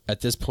At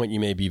this point, you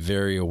may be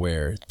very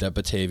aware that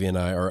Batavia and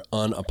I are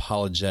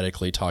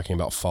unapologetically talking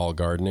about fall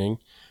gardening,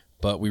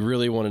 but we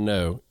really want to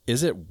know,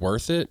 is it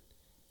worth it?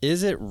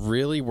 Is it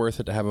really worth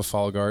it to have a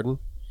fall garden?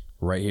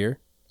 Right here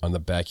on the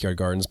Backyard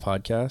Gardens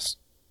podcast.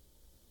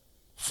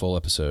 Full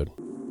episode.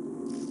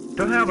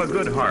 To have a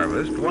good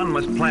harvest, one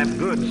must plant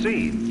good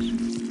seeds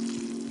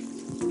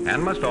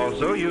and must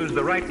also use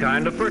the right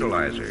kind of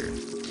fertilizer.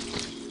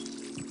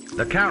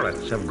 The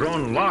carrots have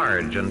grown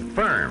large and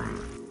firm.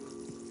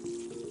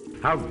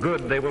 How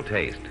good they will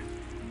taste.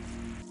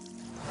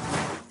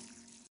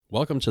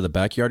 Welcome to the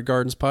Backyard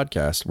Gardens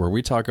podcast, where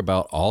we talk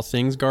about all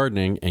things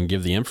gardening and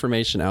give the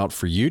information out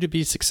for you to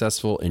be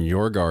successful in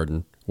your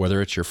garden,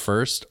 whether it's your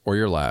first or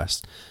your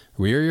last.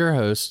 We are your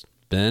hosts,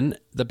 Ben,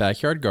 the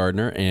backyard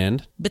gardener,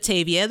 and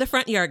Batavia, the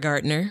front yard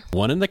gardener.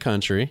 one in the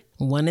country,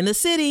 One in the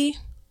city.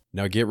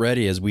 Now get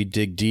ready as we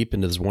dig deep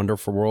into this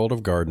wonderful world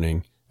of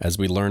gardening as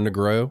we learn to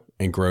grow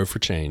and grow for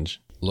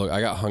change. Look,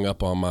 I got hung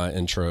up on my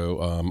intro.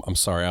 I'm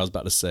sorry, I was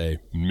about to say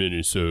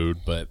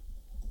minisode, but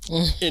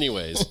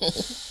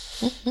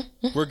anyways,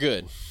 we're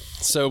good.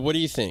 So what do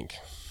you think?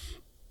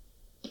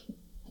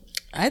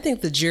 I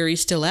think the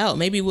jury's still out.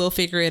 Maybe we'll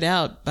figure it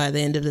out by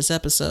the end of this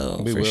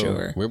episode, We for will.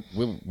 sure.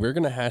 We're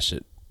going to hash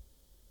it.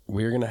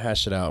 We're going to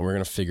hash it out. And we're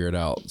going to figure it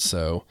out.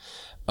 So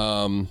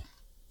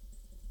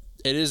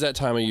it is that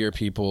time of year,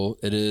 people.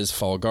 It is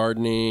fall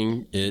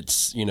gardening.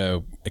 It's,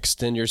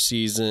 extend your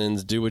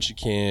seasons, do what you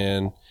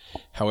can,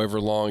 however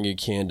long you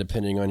can,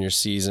 depending on your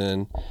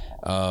season.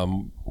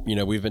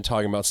 We've been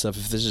talking about stuff.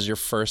 If this is your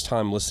first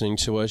time listening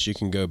to us, you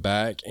can go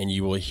back and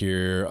you will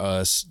hear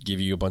us give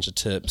you a bunch of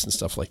tips and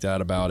stuff like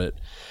that about it.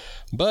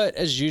 But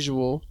as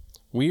usual,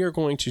 we are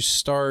going to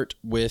start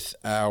with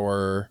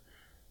our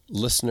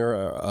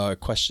listener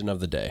question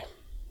of the day.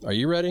 Are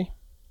you ready?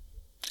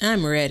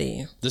 I'm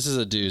ready. This is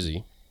a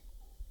doozy.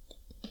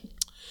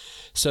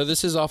 So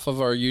this is off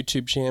of our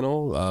YouTube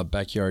channel,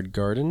 Backyard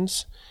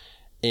Gardens,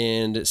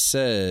 and it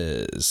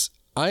says,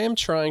 I am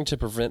trying to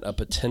prevent a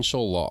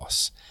potential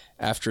loss.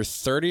 After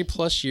 30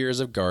 plus years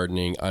of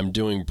gardening, I'm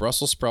doing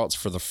Brussels sprouts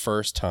for the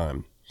first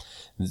time.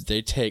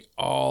 They take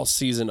all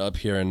season up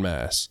here in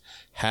Mass.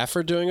 Half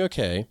are doing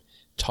okay,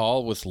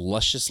 tall with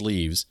luscious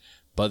leaves,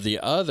 but the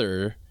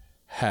other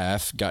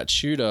half got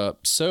chewed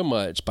up so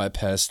much by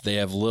pests they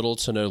have little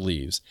to no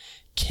leaves.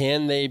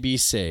 Can they be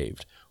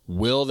saved?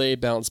 Will they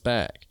bounce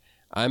back?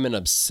 I'm an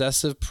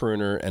obsessive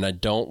pruner and I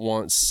don't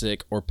want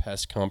sick or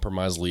pest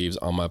compromised leaves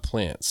on my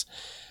plants.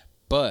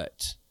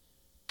 But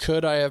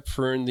could I have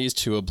pruned these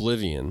to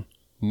oblivion?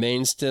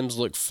 Main stems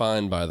look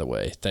fine, by the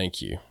way.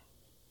 Thank you.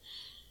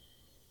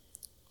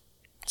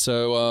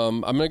 So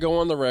I'm going to go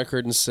on the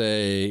record and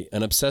say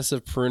an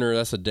obsessive pruner,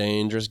 that's a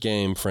dangerous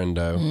game,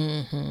 friendo.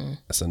 Mm-hmm.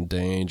 That's a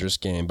dangerous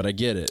game, but I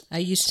get it. I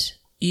used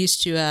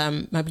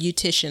to, my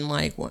beautician,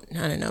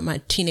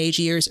 my teenage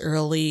years,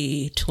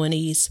 early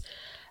 20s,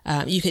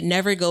 you could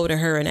never go to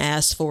her and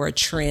ask for a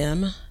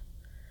trim,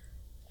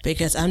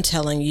 because I'm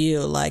telling you,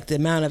 the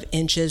amount of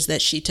inches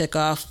that she took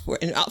off,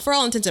 and for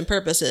all intents and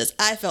purposes,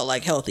 I felt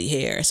like healthy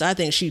hair. So I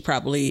think she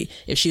probably,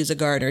 if she was a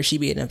gardener,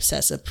 she'd be an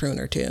obsessive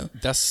pruner too.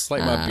 That's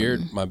like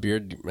my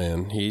beard,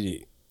 man.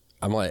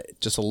 I'm like,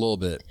 just a little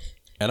bit.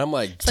 And I'm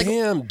like,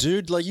 damn,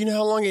 dude, you know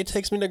how long it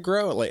takes me to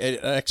grow?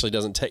 It actually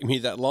doesn't take me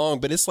that long,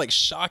 but it's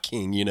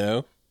shocking,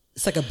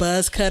 It's like a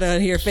buzz cut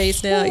on your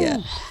face now.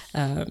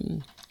 Yeah.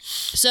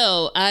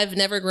 So I've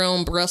never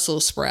grown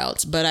Brussels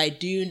sprouts, but I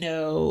do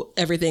know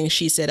everything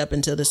she said up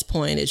until this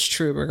point is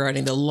true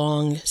regarding the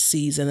long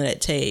season that it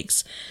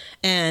takes.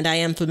 And I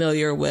am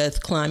familiar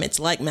with climates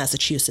like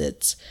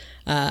Massachusetts.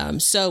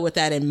 So with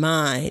that in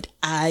mind,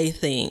 I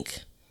think,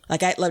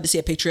 I'd love to see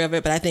a picture of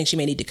it, but I think she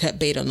may need to cut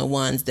bait on the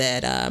ones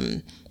that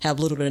have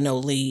little to no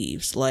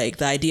leaves. The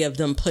idea of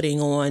them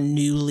putting on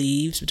new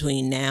leaves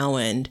between now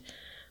and,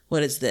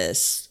 what is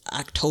this,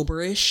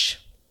 October-ish?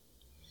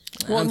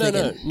 Well,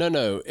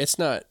 no. It's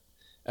not.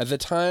 At the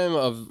time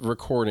of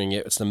recording,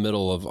 it's the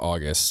middle of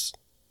August.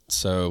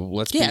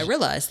 So I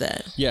realized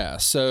that. Yeah.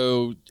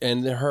 So,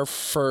 and their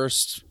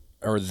first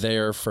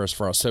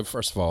frost. So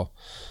first of all,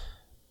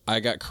 I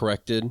got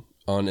corrected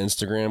on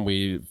Instagram.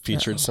 We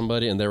featured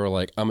somebody and they were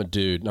like, I'm a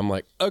dude. And I'm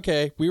like,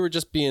 okay, we were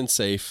just being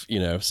safe,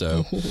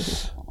 so,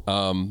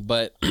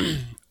 but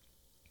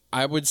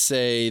I would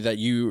say that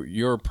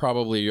you're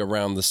probably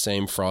around the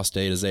same frost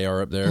date as they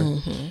are up there,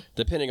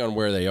 depending on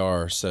where they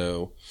are.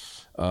 So,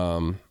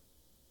 I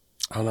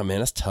don't know, man.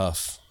 That's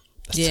tough.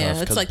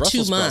 It's like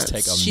Brussels 2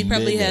 months. She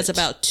probably has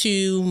about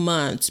 2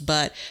 months.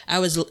 But I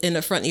was in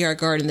the front yard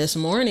garden this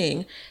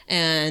morning,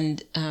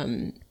 and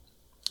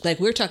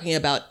we're talking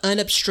about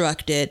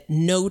unobstructed,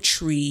 no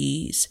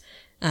trees.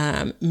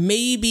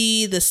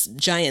 Maybe this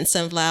giant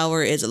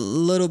sunflower is a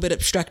little bit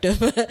obstructive,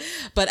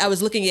 but I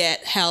was looking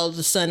at how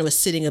the sun was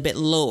sitting a bit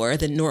lower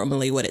than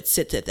normally what it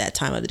sits at that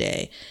time of the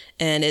day.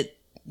 And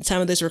time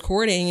of this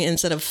recording,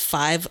 instead of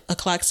 5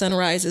 o'clock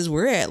sunrises,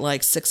 we're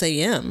at 6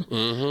 a.m.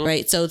 Mm-hmm.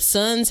 Right? So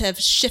suns have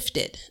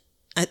shifted.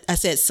 I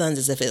said suns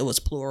as if it was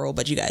plural,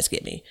 but you guys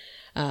get me.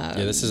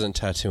 This isn't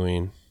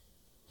Tatooine.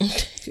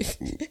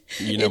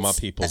 You know, my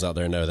peoples out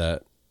there know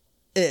that.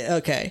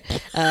 Okay.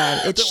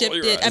 It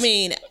shifted. I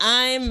mean,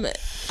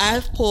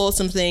 I've pulled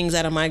some things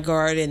out of my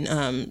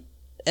garden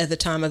at the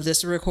time of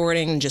this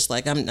recording, just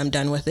like I'm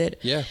done with it.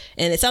 Yeah.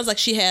 And it sounds like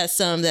she has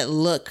some that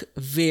look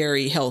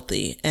very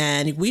healthy.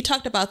 And we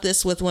talked about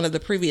this with one of the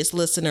previous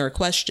listener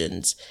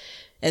questions.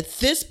 At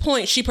this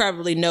point, she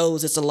probably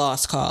knows it's a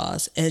lost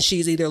cause, and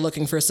she's either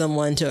looking for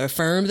someone to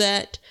affirm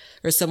that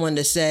or someone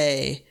to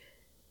say,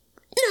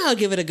 I'll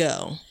give it a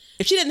go.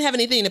 If she didn't have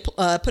anything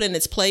to put in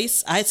its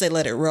place, I'd say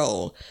let it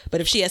roll.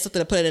 But if she has something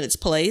to put in its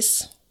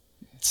place,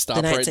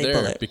 stop right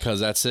there, because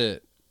that's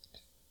it.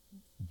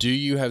 Do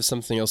you have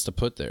something else to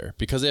put there?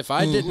 Because if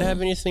I didn't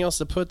have anything else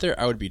to put there,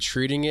 I would be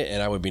treating it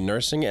and I would be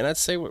nursing it, and I'd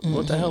say,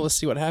 what the hell? Let's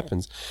see what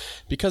happens.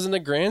 Because in the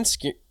grand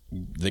scheme,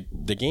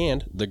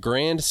 the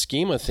grand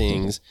scheme of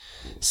things,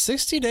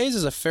 60 days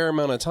is a fair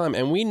amount of time,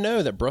 and we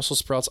know that Brussels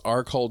sprouts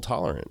are cold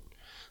tolerant.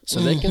 So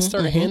they can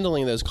start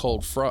handling those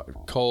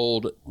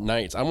cold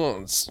nights. I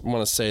want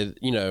to say,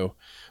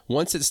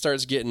 once it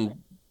starts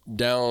getting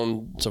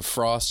down to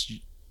frost,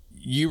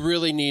 you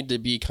really need to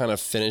be kind of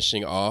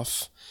finishing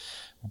off.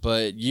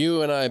 But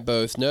you and I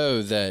both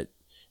know that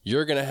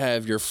you're going to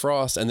have your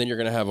frost, and then you're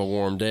going to have a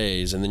warm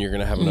days, and then you're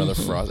going to have another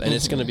frost, and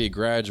it's going to be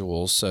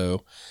gradual.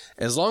 So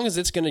as long as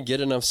it's going to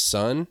get enough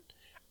sun,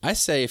 I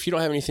say if you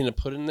don't have anything to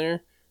put in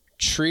there,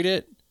 treat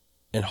it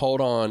and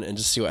hold on and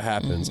just see what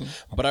happens.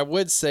 But I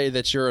would say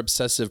that your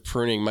obsessive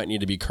pruning might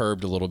need to be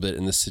curbed a little bit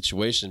in this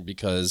situation,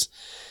 because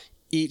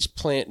each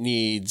plant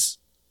needs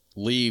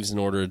leaves in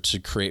order to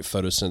create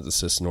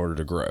photosynthesis in order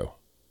to grow.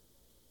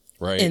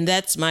 Right. And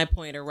that's my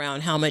point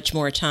around how much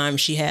more time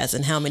she has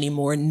and how many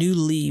more new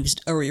leaves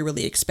are we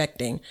really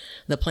expecting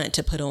the plant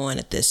to put on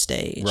at this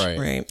stage.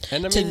 Right.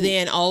 And to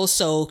then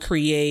also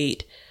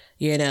create,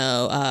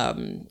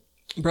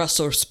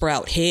 Brussels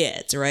sprout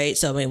heads, right?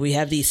 So, we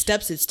have these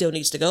steps it still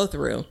needs to go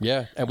through.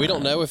 Yeah. And we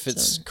don't know if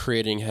it's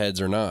creating heads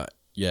or not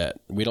yet.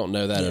 We don't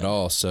know that at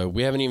all. So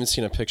we haven't even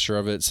seen a picture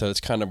of it. So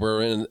it's kind of,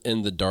 we're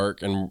in the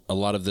dark, and a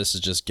lot of this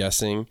is just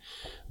guessing.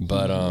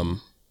 But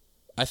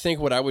I think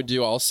what I would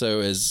do also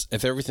is,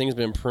 if everything's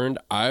been pruned,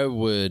 I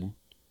would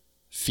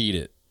feed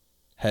it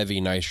heavy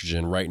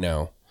nitrogen right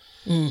now.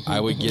 I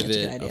would give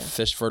it a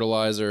fish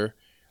fertilizer.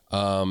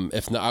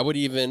 If not, I would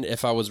even,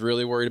 if I was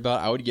really worried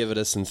about it, I would give it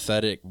a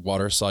synthetic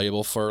water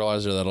soluble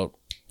fertilizer that'll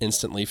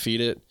instantly feed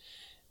it.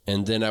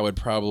 And then I would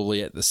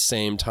probably at the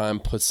same time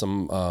put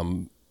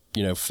some,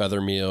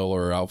 feather meal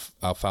or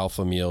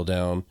alfalfa meal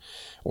down,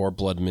 or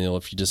blood meal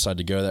if you decide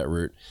to go that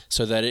route,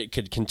 so that it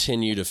could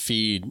continue to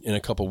feed in a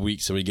couple of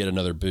weeks so we get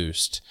another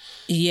boost.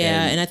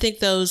 Yeah. And I think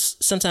those,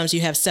 sometimes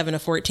you have 7 to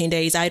 14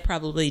 days. I'd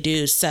probably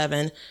do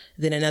 7,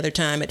 then another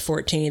time at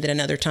 14, then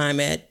another time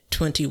at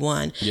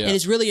 21. Yeah. And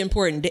it's really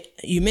important.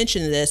 You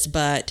mentioned this,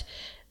 but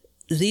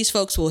these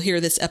folks will hear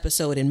this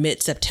episode in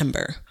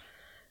mid-September.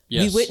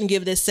 Yes. We wouldn't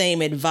give this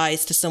same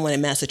advice to someone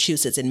in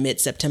Massachusetts in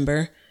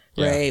mid-September.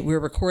 Right. Yeah. We're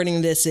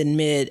recording this in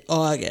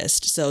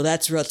mid-August. So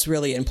that's what's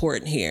really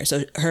important here.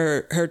 So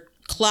her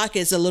clock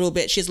is she has a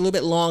little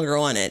bit longer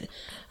on it.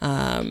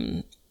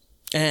 And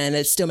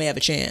it still may have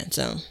a chance.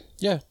 So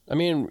yeah.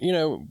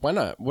 Why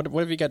not? What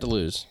have you got to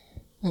lose?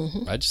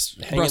 I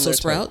just hang Brussels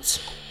sprouts.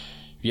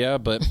 Yeah,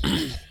 but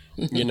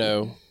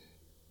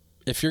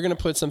if you're going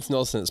to put something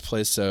else in its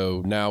place,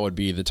 so now would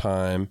be the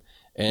time.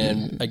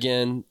 And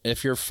again,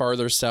 if you're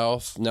farther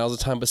south, now's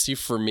the time. But see,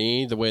 for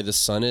me, the way the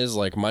sun is,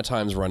 like, my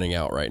time's running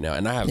out right now,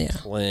 and I have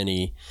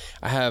plenty.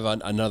 I have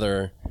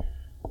another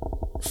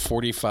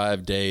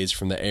 45 days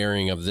from the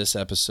airing of this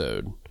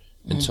episode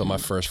until my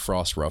first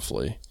frost,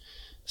 roughly.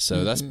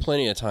 So that's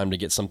plenty of time to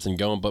get something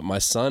going. But my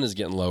sun is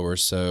getting lower,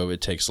 so it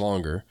takes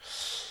longer.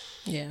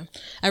 Yeah.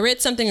 I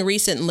read something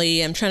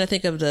recently. I'm trying to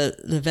think of the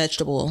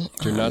vegetable.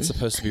 You're not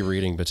supposed to be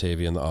reading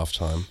Batavia in the off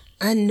time.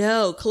 I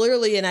know,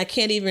 clearly, and I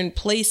can't even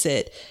place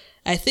it.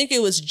 I think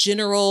it was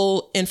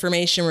general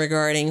information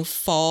regarding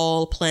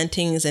fall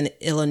plantings in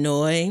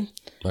Illinois.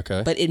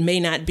 Okay. But it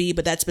may not be,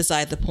 but that's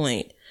beside the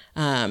point.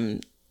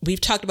 We've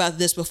talked about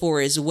this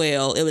before as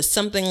well. It was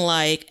something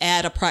like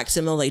add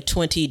approximately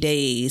 20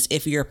 days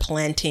if you're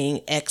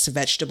planting X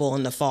vegetable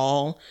in the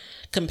fall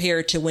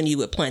compared to when you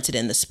would plant it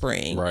in the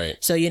spring. Right.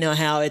 So you know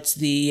how it's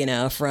the,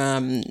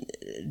 from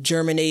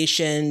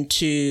germination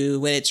to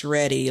when it's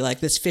ready, like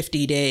this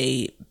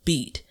 50-day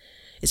beat.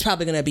 It's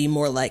probably going to be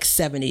more like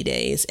 70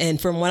 days.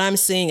 And from what I'm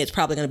seeing, it's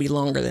probably going to be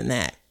longer than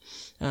that.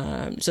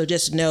 So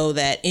just know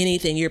that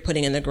anything you're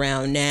putting in the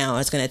ground now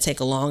is going to take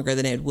longer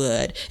than it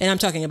would. And I'm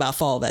talking about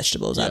fall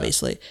vegetables,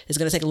 obviously. It's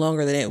going to take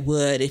longer than it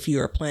would if you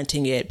were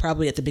planting it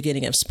probably at the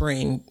beginning of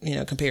spring,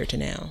 compared to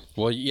now.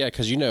 Well, yeah,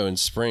 because, in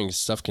spring,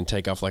 stuff can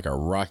take off like a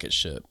rocket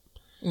ship.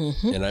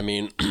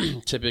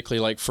 And typically,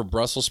 like for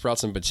Brussels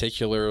sprouts in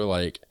particular,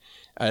 like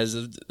as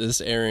of this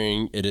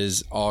airing, it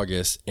is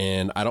August,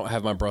 and I don't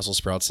have my Brussels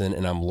sprouts in,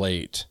 and I'm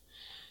late.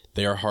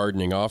 They are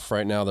hardening off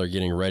right now. They're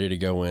getting ready to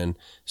go in.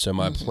 So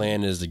my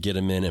plan is to get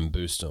them in and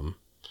boost them,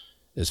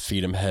 is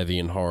feed them heavy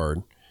and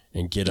hard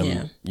and get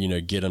them,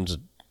 get them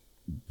to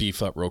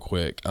beef up real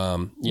quick.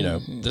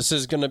 This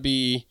is going to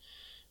be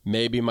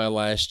maybe my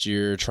last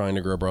year trying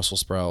to grow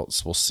Brussels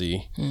sprouts. We'll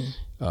see.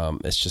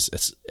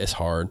 It's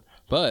hard.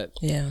 But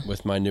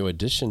with my new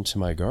addition to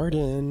my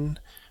garden,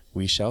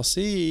 we shall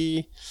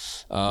see.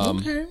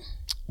 Okay.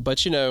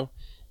 But,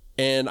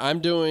 and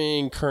I'm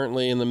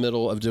currently in the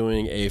middle of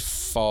doing a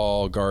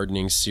fall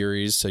gardening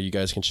series. So you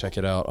guys can check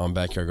it out on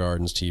Backyard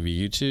Gardens TV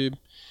YouTube.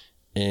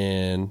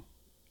 And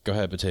go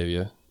ahead,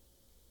 Batavia.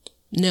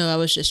 No, I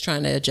was just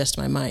trying to adjust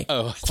my mic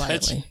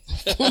quietly.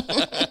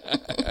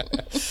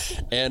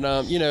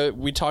 And,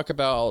 we talk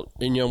about,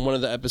 one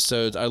of the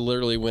episodes, I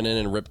literally went in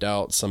and ripped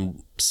out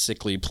some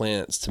sickly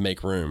plants to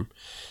make room.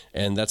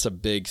 And that's a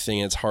big thing.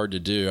 It's hard to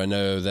do. I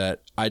know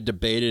that I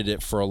debated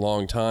it for a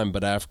long time,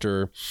 but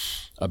after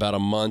about a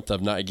month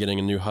of not getting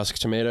a new husk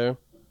tomato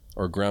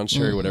or ground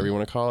cherry, whatever you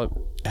want to call it,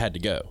 I had to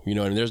go.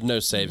 And there's no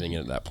saving it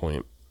at that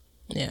point.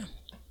 Yeah.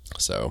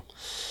 So,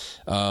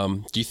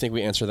 do you think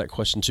we answered that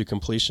question to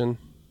completion?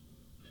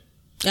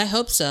 I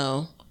hope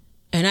so.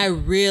 And I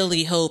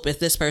really hope if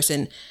this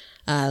person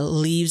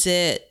leaves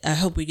it, I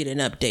hope we get an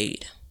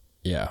update.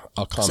 Yeah,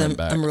 I'll comment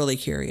back. I'm really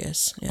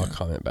curious. Yeah. I'll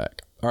comment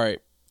back. All right.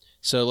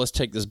 So let's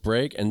take this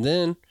break, and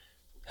then,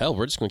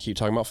 we're just going to keep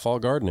talking about fall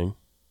gardening.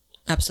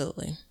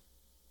 Absolutely.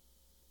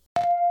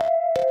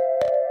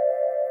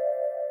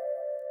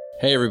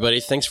 Hey, everybody.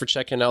 Thanks for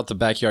checking out the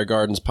Backyard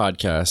Gardens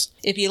podcast.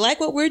 If you like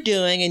what we're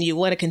doing and you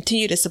want to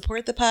continue to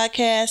support the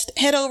podcast,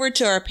 head over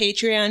to our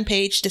Patreon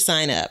page to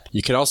sign up.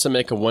 You can also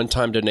make a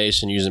one-time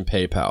donation using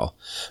PayPal.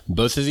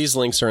 Both of these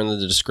links are in the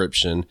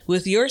description.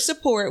 With your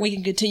support, we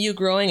can continue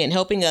growing and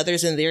helping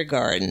others in their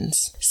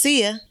gardens.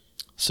 See ya.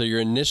 So your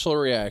initial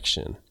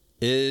reaction,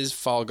 is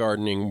fall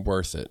gardening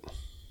worth it?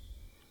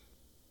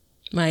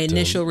 My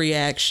initial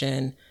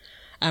reaction,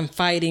 I'm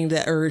fighting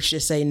the urge to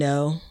say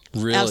no.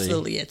 Really?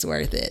 Absolutely, it's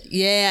worth it.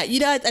 Yeah.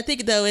 I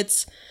think, though,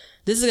 this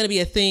is going to be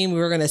a theme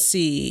we're going to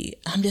see.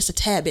 I'm just a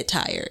tad bit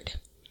tired.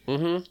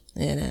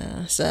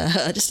 Mm-hmm. So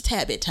just a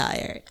tad bit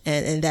tired.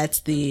 And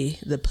that's the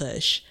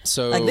push.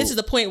 So this is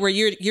the point where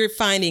you're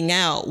finding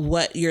out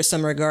what your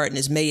summer garden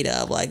is made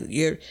of.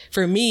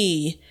 For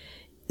me,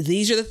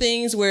 these are the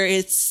things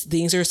where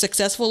things are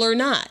successful or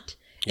not.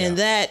 Yeah. And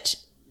that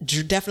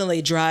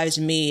definitely drives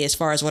me as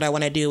far as what I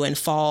want to do in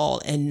fall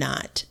and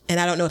not. And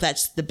I don't know if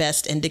that's the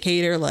best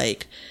indicator.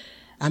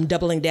 I'm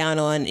doubling down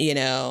on,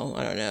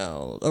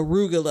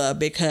 arugula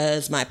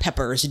because my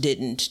peppers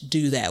didn't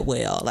do that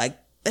well.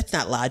 That's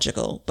not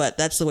logical, but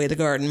that's the way the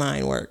garden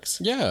mind works.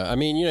 Yeah. I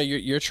mean,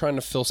 you're trying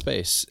to fill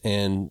space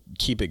and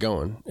keep it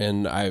going.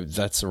 And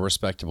that's a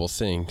respectable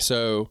thing.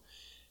 So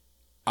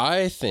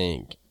I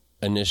think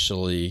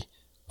initially,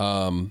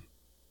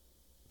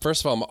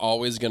 first of all, I'm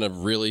always going to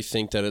really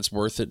think that it's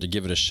worth it to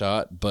give it a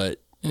shot.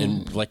 But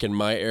in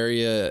my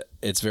area,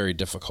 it's very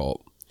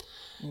difficult.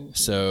 Mm-hmm.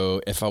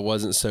 So if I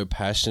wasn't so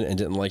passionate and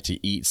didn't like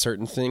to eat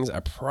certain things,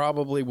 I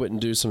probably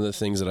wouldn't do some of the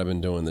things that I've been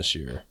doing this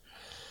year.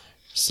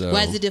 So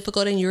why is it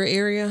difficult in your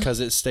area? Because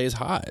it stays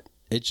hot.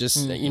 It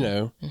just,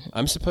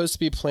 I'm supposed to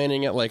be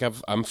planning it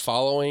I'm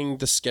following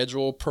the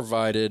schedule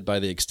provided by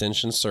the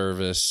extension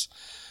service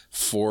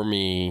for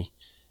me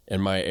in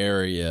my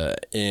area.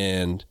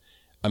 And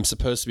I'm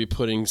supposed to be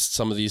putting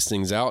some of these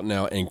things out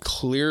now. And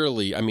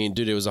clearly,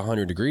 it was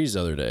 100 degrees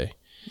the other day.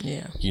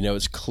 Yeah.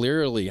 It's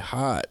clearly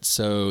hot.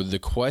 So the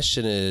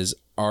question is,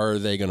 are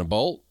they going to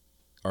bolt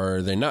or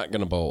are they not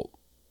going to bolt?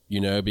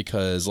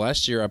 Because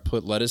last year I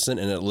put lettuce in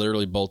and it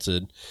literally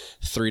bolted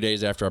 3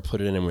 days after I put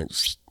it in and went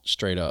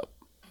straight up,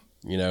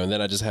 and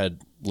then I just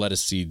had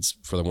lettuce seeds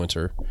for the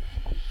winter.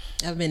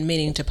 I've been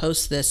meaning to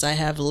post this. I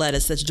have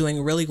lettuce that's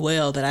doing really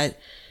well that I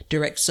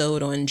direct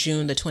sowed on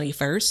June the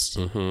 21st.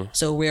 Mm-hmm.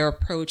 So we're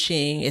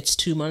approaching, it's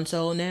 2 months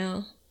old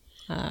now.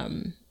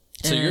 And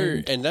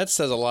that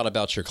says a lot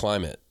about your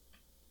climate.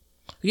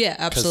 Yeah,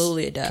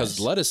 absolutely it does. Because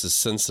lettuce is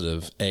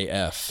sensitive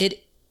AF.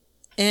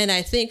 And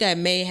I think I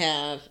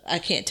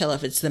can't tell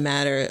if it's the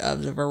matter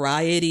of the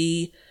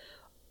variety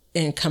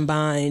and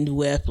combined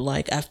with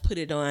I've put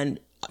it on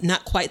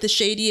not quite the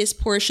shadiest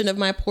portion of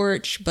my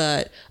porch,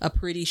 but a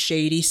pretty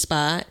shady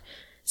spot.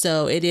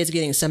 So it is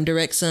getting some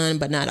direct sun,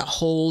 but not a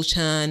whole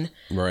ton.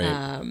 Right.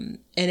 And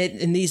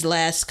in these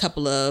last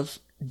couple of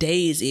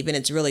days, even,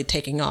 it's really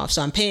taking off.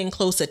 So I'm paying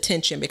close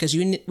attention because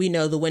we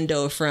know the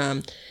window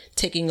from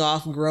taking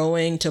off,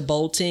 growing to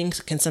bolting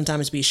can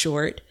sometimes be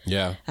short.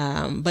 Yeah.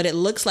 But it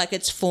looks like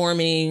it's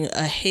forming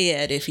a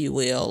head, if you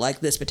will,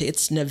 like this. But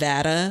it's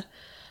Nevada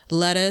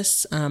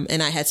lettuce.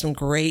 And I had some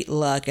great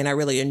luck and I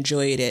really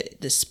enjoyed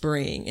it this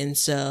spring. And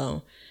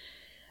so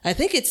I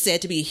think it's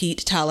said to be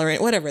heat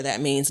tolerant, whatever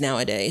that means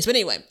nowadays. But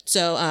anyway,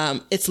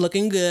 so it's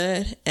looking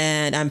good.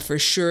 And I'm for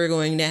sure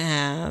going to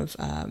have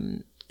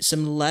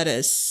some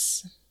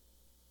lettuce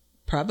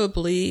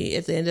probably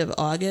at the end of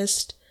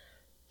August,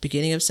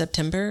 beginning of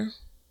September.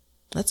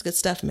 That's good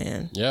stuff,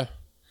 man. Yeah.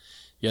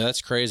 Yeah,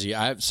 that's crazy.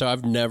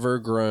 I've never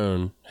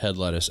grown head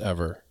lettuce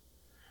ever.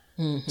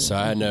 Mm-hmm, so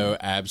I know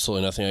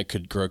absolutely nothing. I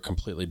could grow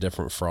completely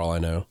different for all I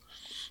know.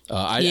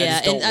 I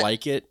just don't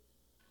like it.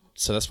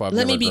 So that's why I've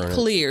Let never me be grown it.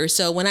 clear.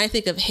 So when I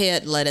think of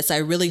head lettuce, I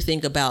really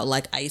think about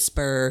like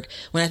iceberg.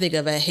 When I think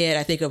of a head,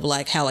 I think of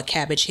like how a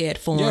cabbage head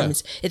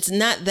forms. Yeah. It's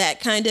not that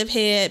kind of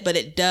head, but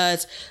it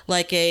does,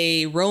 like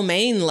a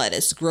romaine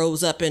lettuce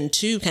grows up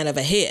into kind of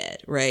a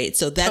head, right?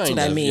 So that's Kind what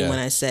I of, mean yeah. when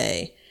I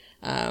say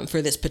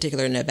for this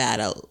particular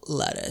Nevada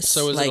lettuce.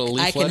 So is it like a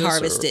leaf I can lettuce,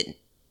 harvest or- it.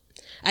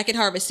 I can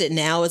harvest it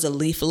now as a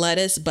leaf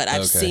lettuce, but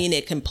I've Okay. seen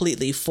it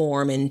completely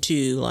form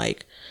into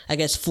like, I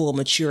guess, full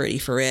maturity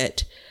for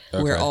it,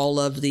 where Okay. all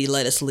of the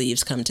lettuce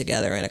leaves come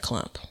together in a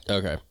clump.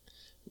 Okay.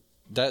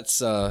 That's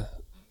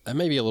that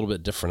may be a little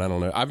bit different. I don't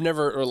know. I've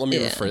never, or let me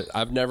Yeah. rephrase.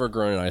 I've never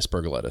grown an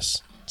iceberg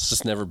lettuce. It's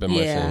just never been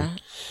my Yeah. thing.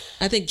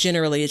 I think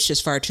generally it's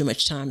just far too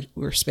much time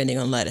we're spending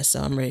on lettuce,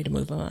 so I'm ready to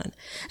move on.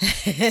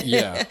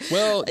 Yeah.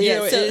 Well, you Yeah,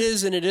 know, so- it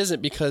is and it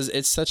isn't, because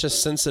it's such a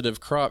sensitive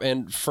crop.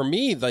 And for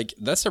me, like,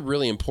 that's a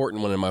really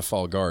important one in my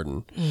fall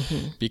garden,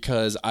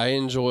 because I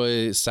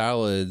enjoy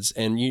salads.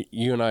 And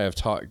you and I have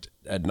talked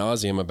ad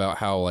nauseum about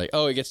how, like,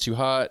 oh, it gets too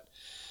hot,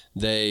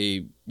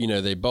 they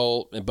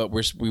bolt, but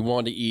we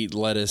want to eat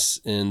lettuce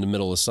in the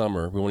middle of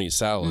summer. We want to eat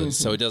salads,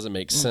 so it doesn't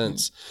make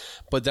sense.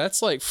 But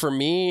that's like, for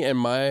me and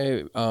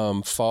my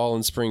fall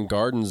and spring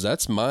gardens,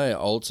 that's my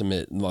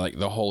ultimate, like,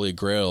 the holy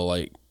grail.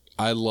 Like,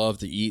 I love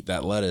to eat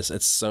that lettuce.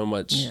 It's so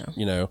much,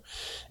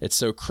 it's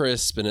so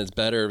crisp, and it's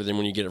better than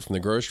when you get it from the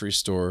grocery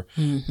store.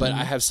 But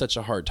I have such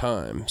a hard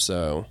time.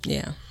 So,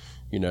 Yeah.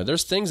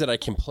 there's things that I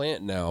can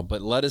plant now,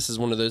 but lettuce is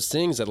one of those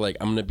things that, like,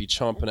 I'm going to be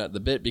chomping at the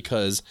bit,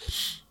 because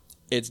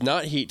it's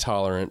not heat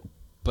tolerant,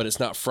 but it's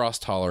not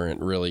frost tolerant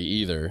really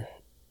either.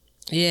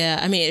 Yeah,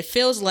 I mean, it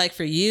feels like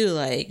for you,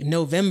 like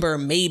November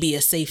may be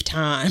a safe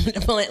time to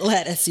plant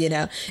lettuce,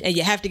 and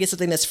you have to get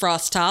something that's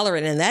frost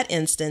tolerant in that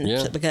instance,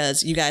 Yeah.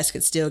 because you guys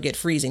could still get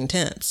freezing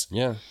temps.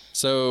 Yeah.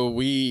 So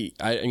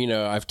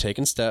I've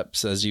taken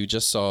steps, as you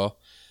just saw.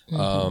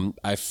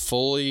 I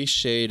fully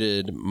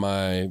shaded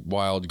my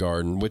wild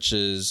garden, which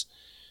is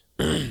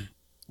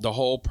the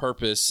whole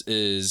purpose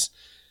is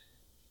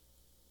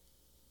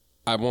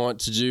I want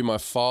to do my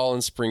fall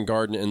and spring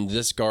garden in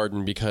this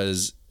garden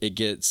because it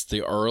gets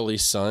the early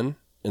sun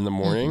in the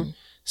morning.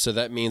 So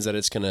that means that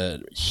it's going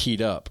to heat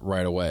up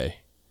right away.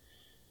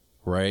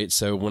 Right.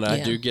 So when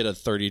I do get a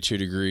 32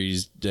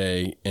 degrees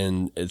day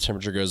and the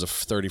temperature goes to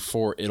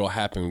 34, it'll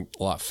happen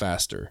a lot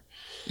faster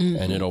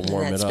and it'll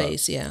warm In it that up.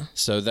 space, yeah.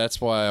 So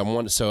that's why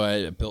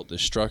I built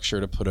this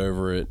structure to put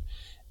over it,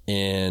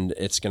 and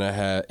it's going to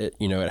have it,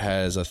 it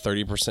has a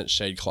 30%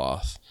 shade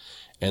cloth,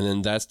 and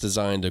then that's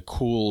designed to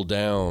cool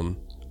down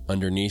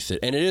underneath it.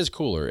 And it is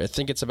cooler. I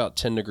think it's about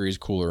 10 degrees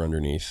cooler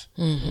underneath.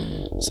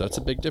 So that's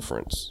a big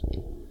difference.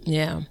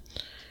 Yeah.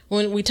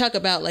 When we talk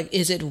about, like,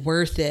 is it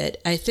worth it?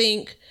 I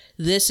think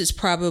this is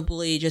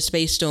probably just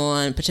based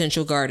on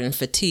potential garden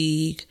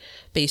fatigue,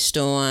 based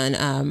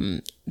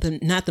on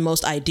not the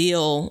most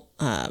ideal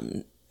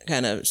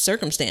kind of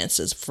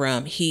circumstances,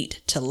 from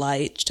heat to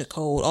light to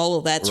cold. All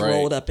of that's Right.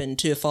 rolled up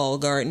into fall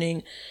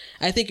gardening.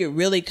 I think it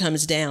really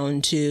comes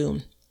down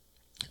to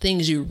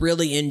things you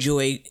really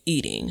enjoy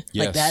eating.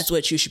 Like, Yes. that's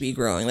what you should be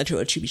growing. That's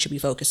what you should be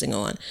focusing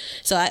on.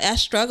 So I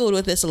struggled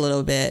with this a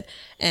little bit,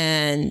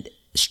 and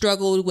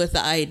struggled with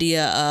the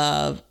idea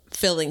of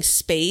filling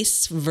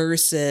space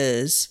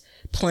versus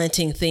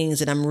planting things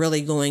that I'm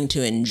really going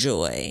to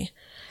enjoy.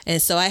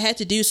 And so I had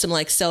to do some,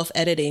 like,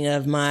 self-editing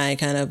of my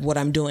kind of what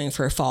I'm doing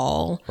for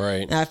fall.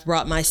 Right. And I've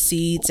brought my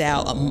seeds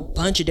out a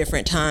bunch of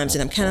different times,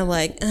 and I'm kind of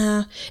like,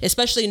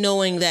 especially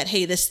knowing that,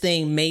 hey, this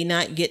thing may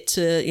not get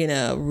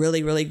to,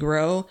 really, really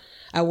grow.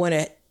 I want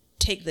to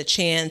take the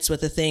chance with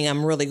the thing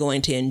I'm really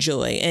going to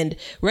enjoy, and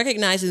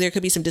recognizing there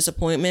could be some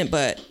disappointment,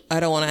 but I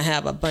don't want to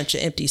have a bunch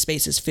of empty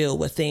spaces filled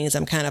with things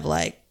I'm kind of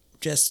like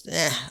just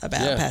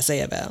passe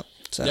about.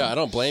 So Yeah, I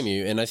don't blame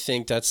you. And I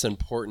think that's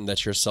important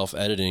that you're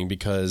self-editing,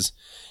 because,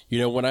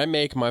 when I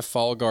make my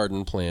fall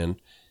garden plan,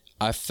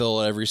 I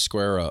fill every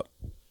square up.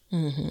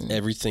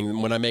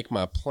 Everything, when I make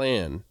my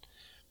plan.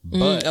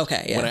 But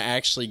when I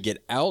actually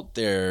get out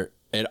there,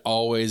 it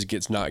always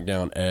gets knocked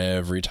down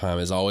every time.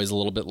 There's always a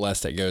little bit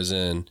less that goes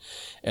in.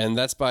 And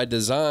that's by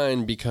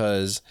design,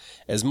 because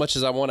as much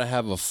as I want to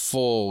have a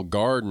full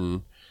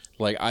garden,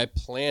 like, I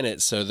plan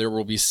it so there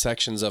will be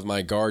sections of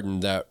my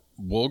garden that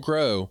will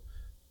grow,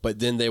 but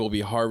then they will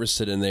be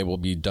harvested and they will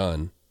be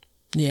done.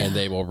 Yeah. And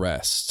they will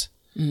rest.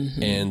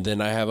 And then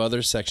I have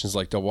other sections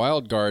like the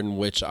wild garden,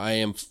 which I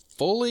am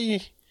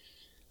fully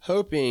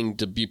hoping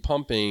to be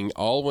pumping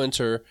all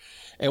winter.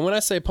 And when I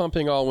say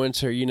pumping all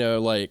winter,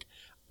 like,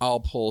 I'll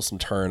pull some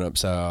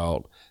turnips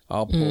out.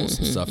 I'll pull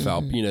some stuff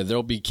out.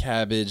 There'll be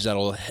cabbage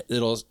it'll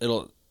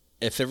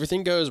if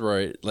everything goes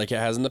right, like it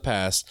has in the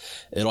past,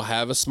 it'll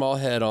have a small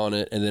head on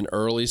it, and then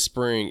early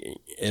spring,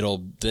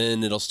 it'll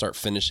start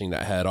finishing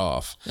that head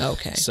off.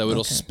 Okay. So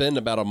it'll spend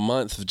about a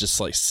month of just,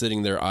 like,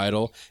 sitting there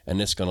idle,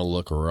 and it's going to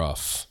look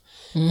rough.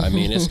 I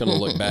mean, it's going to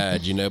look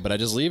bad, but I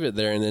just leave it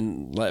there. And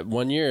then, like,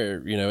 one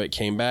year, it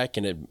came back,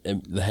 and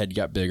the head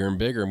got bigger and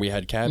bigger, and we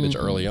had cabbage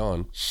early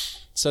on.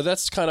 So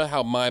that's kind of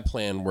how my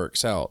plan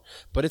works out.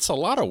 But it's a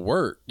lot of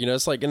work. You know,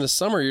 it's like in the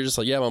summer, you're just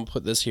like, yeah, I'm going to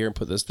put this here and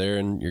put this there,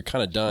 and you're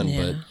kind of done.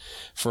 Yeah. But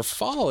for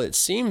fall, it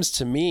seems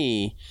to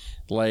me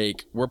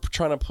like we're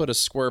trying to put a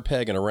square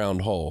peg in a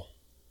round hole.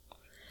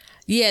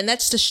 Yeah, and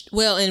that's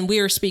and we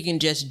were speaking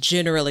just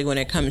generally when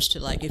it comes to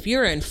like if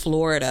you're in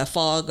Florida,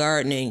 fall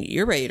gardening,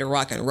 you're ready to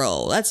rock and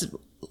roll. That's a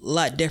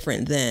lot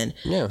different than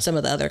some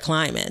of the other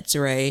climates,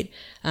 right?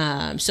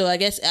 So I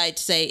guess I'd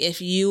say if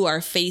you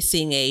are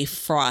facing a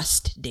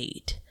frost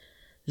date,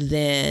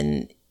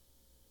 then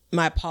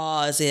my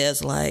pause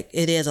is like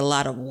it is a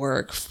lot of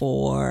work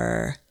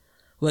for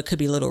what could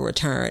be little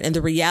return. And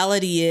the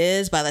reality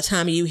is by the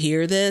time you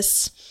hear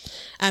this,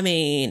 I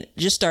mean,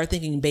 just start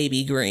thinking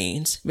baby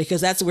greens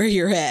because that's where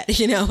you're at,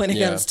 you know, when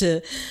it comes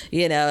to,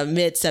 you know,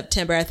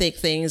 mid-September. I think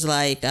things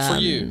like...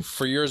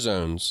 for your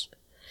zones.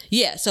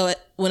 Yeah. So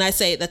when I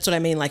say that's what I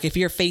mean, like if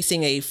you're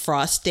facing a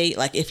frost date,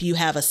 like if you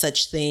have a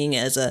such thing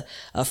as a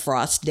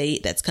frost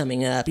date that's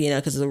coming up, you know,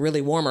 because the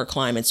really warmer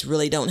climates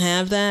really don't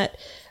have that,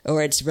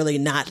 or it's really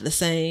not the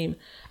same.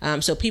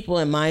 So people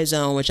in my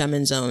zone, which I'm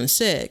in zone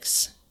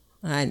 6,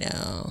 I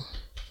know...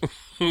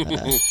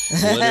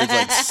 Leonard's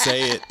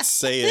like,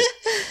 say it.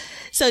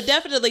 So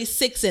definitely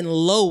 6 and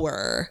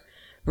lower,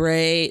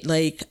 right?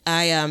 Like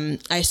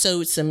I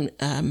sowed some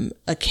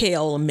a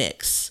kale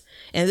mix,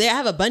 and I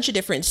have a bunch of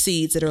different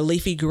seeds that are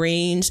leafy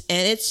greens,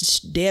 and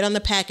it's dead on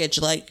the package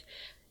like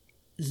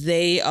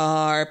they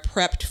are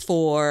prepped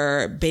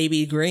for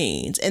baby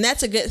greens. And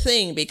that's a good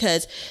thing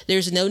because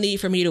there's no need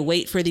for me to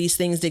wait for these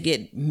things to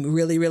get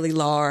really, really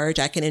large.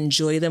 I can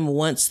enjoy them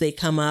once they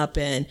come up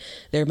and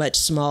they're much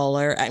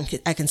smaller.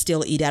 I can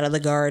still eat out of the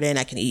garden.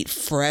 I can eat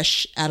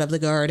fresh out of the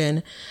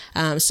garden.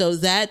 So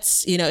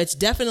that's, you know, it's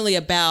definitely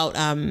about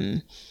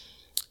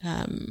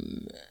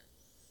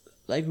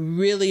like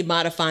really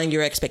modifying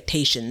your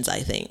expectations, I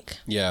think.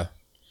 Yeah.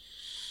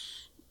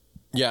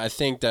 Yeah, I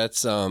think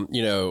that's,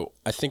 you know,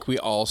 I think we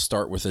all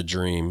start with a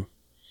dream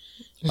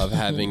of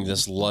having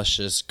this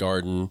luscious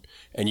garden,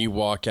 and you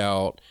walk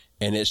out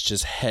and it's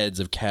just heads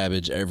of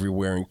cabbage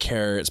everywhere and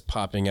carrots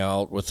popping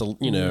out with,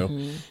 you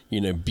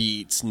know,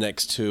 beets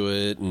next to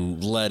it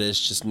and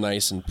lettuce just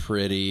nice and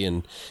pretty.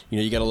 And, you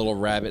know, you got a little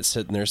rabbit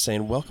sitting there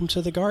saying, welcome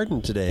to the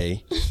garden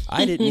today.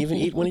 I didn't even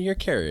eat one of your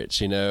carrots,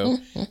 you know,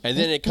 and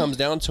then it comes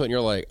down to it and you're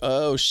like,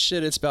 oh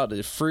shit, it's about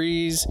to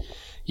freeze.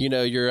 You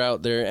know, you're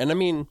out there. And I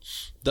mean,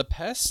 the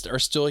pests are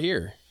still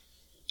here.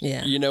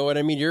 Yeah. You know what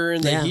I mean? You're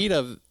in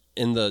the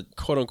in the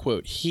quote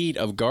unquote heat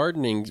of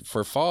gardening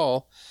for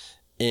fall,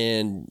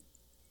 and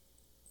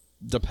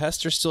the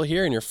pests are still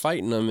here and you're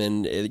fighting them.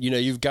 And, you know,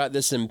 you've got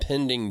this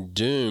impending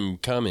doom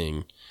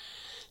coming.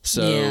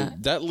 So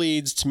that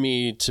leads to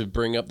me to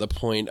bring up the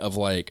point of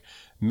like,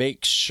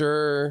 make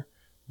sure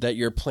that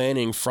you're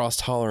planting frost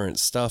tolerant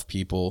stuff,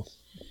 people.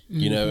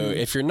 You know,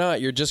 if you're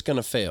not, you're just going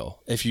to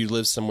fail if you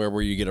live somewhere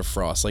where you get a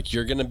frost. Like,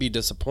 you're going to be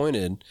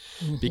disappointed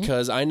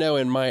because I know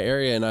in my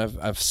area, and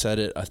I've said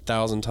it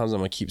 1,000 times, I'm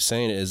going to keep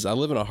saying it, is I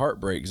live in a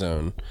heartbreak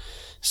zone.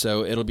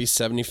 So it'll be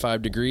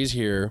 75 degrees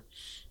here.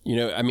 You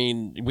know, I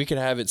mean, we could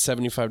have it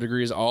 75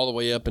 degrees all the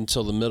way up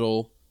until the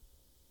middle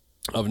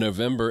of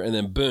November, and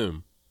then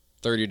boom,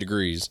 30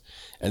 degrees.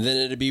 And then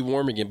it'd be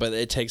warm again, but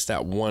it takes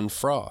that one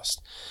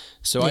frost.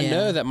 So I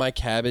know that my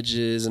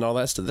cabbages and all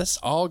that stuff, that's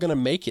all going to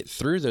make it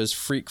through those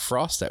freak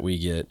frosts that we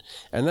get.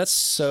 And that's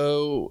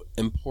so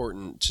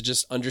important to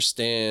just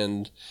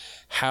understand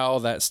how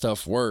that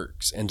stuff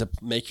works and to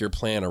make your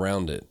plan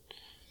around it.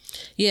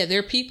 Yeah, there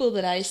are people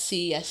that I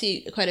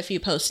see quite a few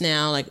posts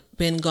now, like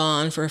been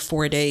gone for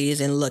 4 days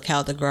and look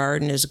how the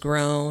garden has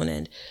grown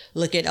and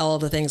look at all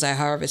the things I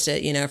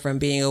harvested, you know, from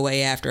being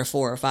away after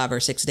 4 or 5 or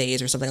 6 days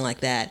or something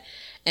like that.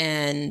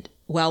 And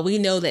while we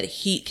know that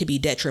heat could be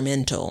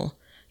detrimental,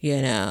 you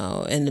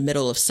know, in the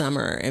middle of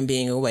summer and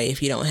being away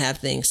if you don't have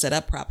things set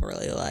up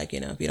properly, like, you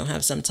know, if you don't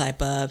have some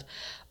type of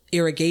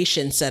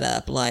irrigation set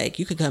up, like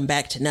you could come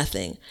back to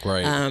nothing.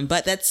 Right.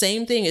 But that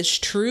same thing is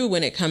true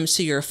when it comes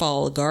to your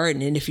fall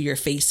garden. And if you're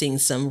facing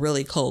some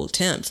really cold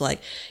temps, like,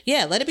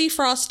 yeah, let it be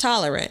frost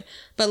tolerant,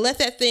 but let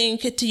that thing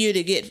continue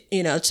to get,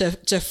 you know,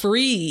 to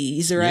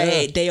freeze,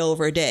 right? Day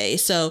over day.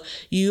 So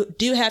you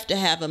do have to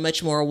have a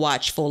much more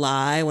watchful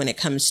eye when it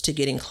comes to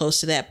getting close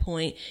to that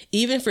point,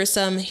 even for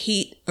some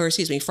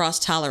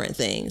frost tolerant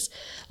things.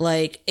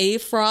 Like a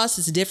frost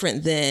is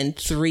different than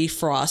 3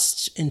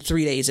 frosts in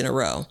 3 days in a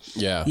row.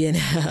 Yeah. You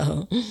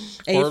know,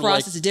 or frost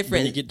like is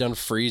different. When you get done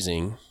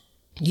freezing.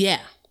 Yeah.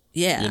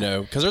 Yeah. You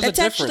know, because there's a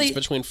difference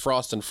between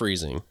frost and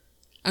freezing.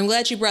 I'm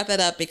glad you brought that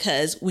up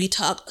because we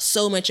talk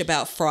so much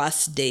about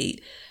frost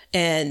date,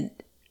 and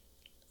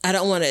I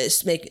don't want to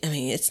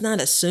it's not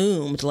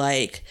assumed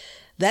like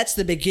that's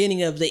the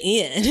beginning of the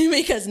end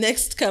because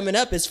next coming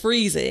up is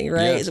freezing,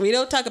 right? Yeah. So we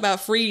don't talk about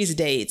freeze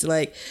dates.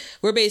 Like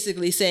we're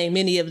basically saying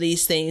many of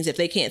these things, if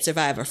they can't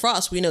survive a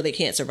frost, we know they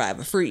can't survive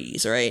a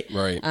freeze, right?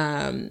 Right.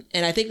 And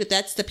I think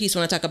that's the piece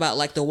when I talk about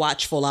like the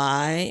watchful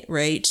eye,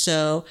 right?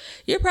 So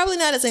you're probably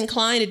not as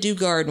inclined to do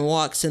garden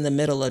walks in the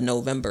middle of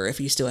November if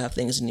you still have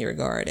things in your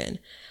garden.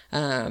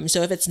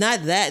 So if it's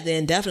not that,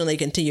 then definitely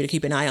continue to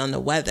keep an eye on the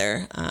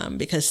weather,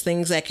 because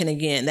things that can,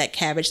 again, that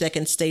cabbage that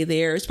can stay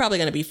there, it's probably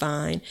going to be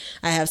fine.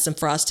 I have some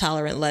frost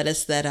tolerant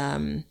lettuce that,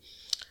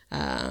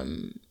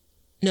 no,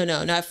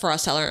 not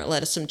frost tolerant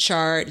lettuce, some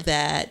chard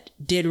that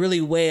did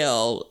really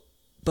well,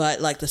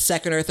 but like the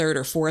second or third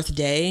or fourth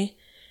day,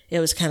 it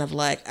was kind of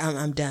like,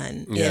 I'm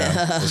done.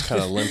 Yeah, it was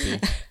kind of limpy.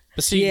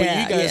 But see,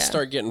 when you guys yeah.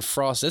 start getting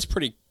frost, it's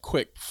pretty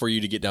quick for you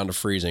to get down to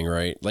freezing,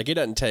 right? Like, it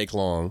doesn't take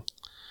long.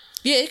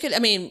 Yeah, it could. I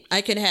mean,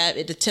 I could have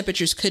it. The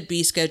temperatures could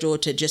be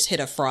scheduled to just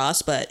hit a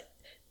frost, but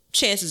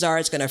chances are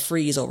it's going to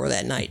freeze over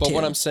that night. But too.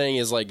 what I'm saying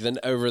is, like, then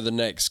over the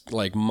next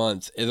like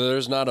month,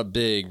 there's not a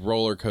big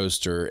roller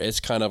coaster. It's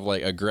kind of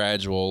like a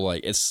gradual,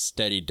 like, it's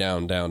steady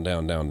down, down,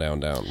 down, down,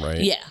 down, down, right?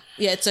 Yeah,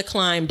 it's a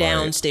climb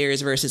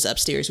downstairs versus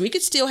upstairs. We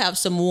could still have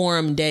some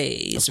warm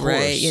days,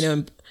 right? You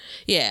know,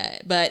 yeah,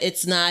 but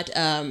it's not.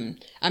 I'm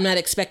not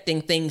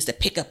expecting things to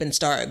pick up and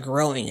start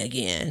growing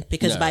again,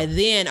 because by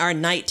then our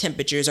night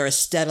temperatures are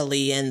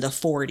steadily in the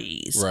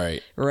 40s.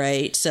 Right.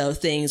 Right. So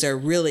things are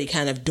really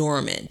kind of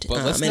dormant.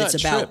 But let's and not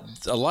it's trip.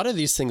 A lot of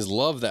these things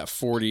love that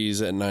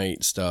 40s at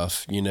night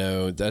stuff. You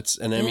know, that's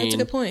I mean, that's a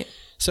good point.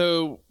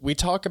 So we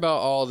talk about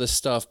all this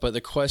stuff, but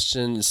the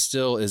question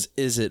still is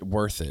it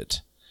worth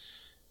it?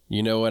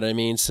 You know what I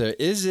mean? So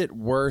is it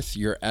worth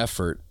your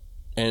effort?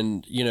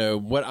 And, you know,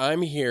 what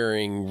I'm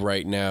hearing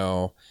right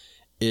now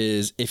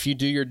is if you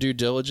do your due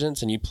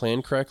diligence and you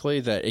plan correctly,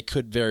 that it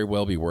could very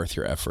well be worth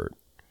your effort.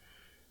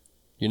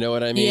 You know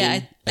what I mean?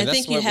 Yeah, I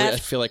think you have. I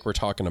feel like we're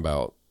talking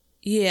about.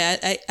 Yeah,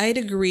 I'd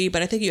agree,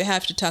 but I think you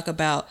have to talk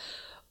about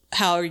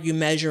how are you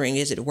measuring?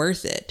 Is it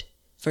worth it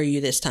for you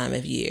this time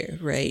of year,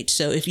 right?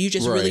 So if you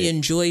just really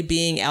enjoy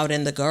being out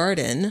in the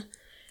garden,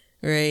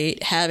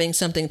 right, having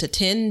something to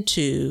tend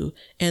to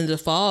in the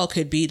fall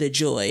could be the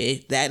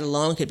joy. That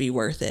alone could be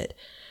worth it.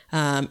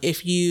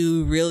 If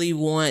you really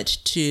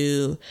want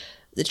to,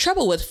 the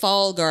trouble with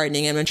fall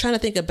gardening, and I'm trying to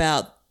think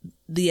about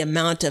the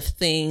amount of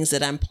things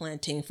that I'm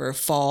planting for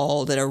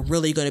fall that are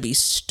really going to be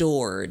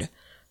stored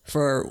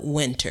for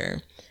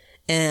winter.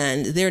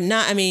 And they're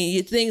not, I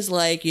mean, things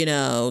like, you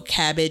know,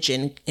 cabbage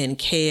and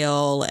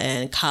kale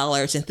and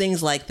collards and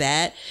things like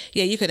that.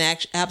 Yeah, you can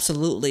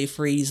absolutely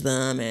freeze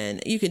them,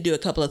 and you can do a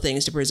couple of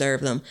things to preserve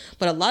them.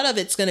 But a lot of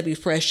it's going to be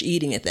fresh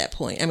eating at that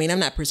point. I mean, I'm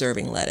not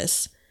preserving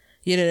lettuce.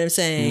 You know what I'm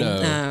saying?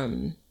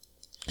 No.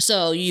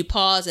 So you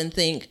pause and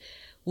think,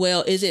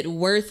 well, is it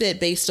worth it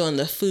based on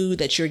the food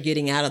that you're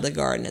getting out of the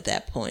garden at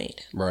that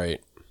point?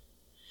 Right.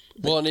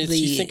 Well, and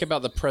you think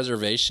about the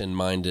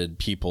preservation-minded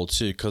people,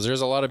 too, because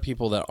there's a lot of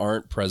people that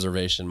aren't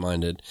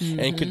preservation-minded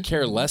and could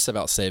care less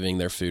about saving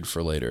their food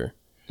for later.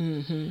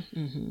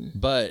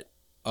 But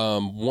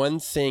one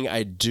thing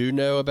I do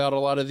know about a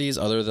lot of these,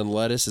 other than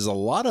lettuce, is a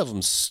lot of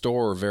them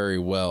store very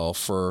well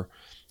for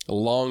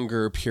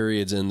longer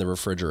periods in the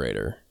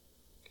refrigerator.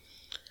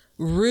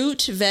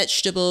 Root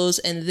vegetables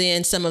and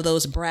then some of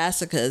those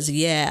brassicas,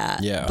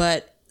 yeah.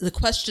 But the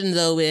question,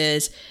 though,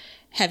 is,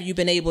 have you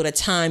been able to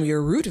time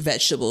your root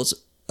vegetables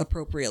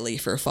appropriately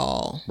for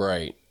fall?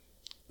 Right.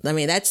 I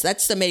mean,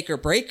 that's the make or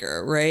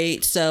breaker,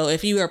 right? So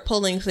if you are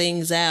pulling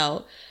things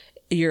out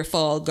your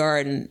fall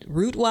garden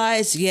root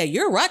wise, yeah,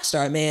 you're a rock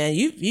star, man.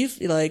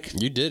 You've like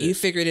you did it. You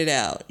figured it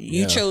out.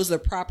 You chose the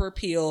proper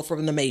peel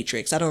from the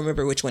Matrix. I don't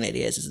remember which one it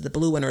is. Is it the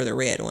blue one or the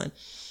red one?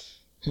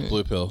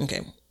 Blue pill.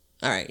 Okay.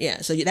 All right. Yeah.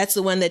 So that's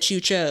the one that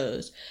you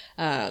chose.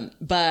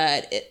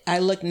 But I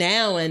look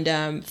now,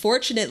 and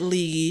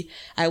fortunately,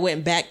 I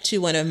went back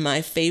to one of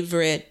my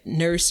favorite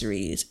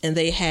nurseries, and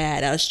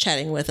I was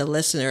chatting with a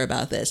listener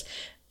about this.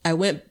 I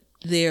went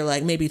there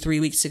like maybe 3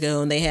 weeks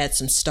ago, and they had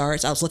some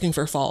starts. I was looking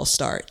for fall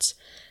starts.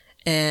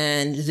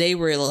 And they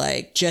were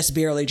like just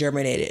barely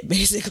germinated,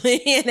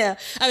 basically. You know,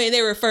 I mean,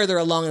 they were further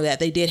along than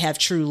that. They did have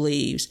true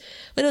leaves,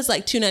 but it was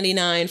like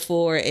 $2.99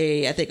 for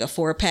I think a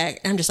 4-pack.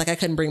 I'm just like, I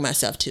couldn't bring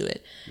myself to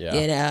it,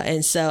 you know.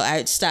 And so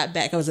I stopped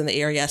back. I was in the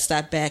area. I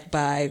stopped back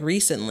by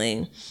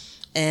recently,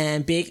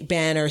 and big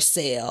banner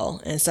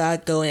sale. And so I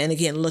go in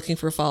again looking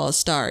for fall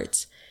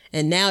starts.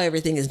 And now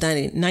everything is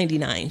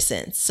 99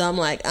 cents. So I'm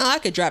like, oh, I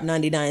could drop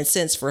 99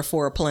 cents for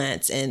 4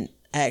 plants, and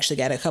I actually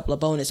got a couple of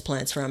bonus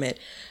plants from it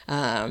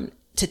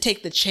to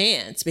take the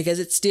chance, because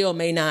it still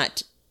may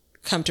not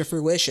come to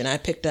fruition. I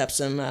picked up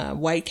some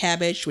white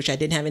cabbage, which I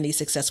didn't have any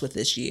success with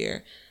this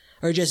year,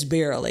 or just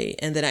barely.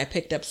 And then I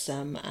picked up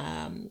some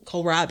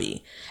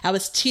kohlrabi. I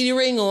was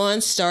teetering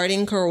on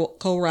starting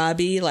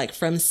kohlrabi like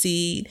from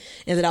seed,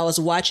 and then I was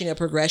watching a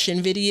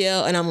progression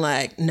video, and I'm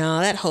like, no,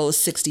 that whole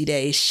 60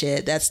 days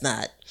shit, that's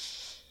not.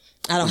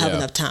 I don't have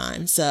enough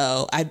time.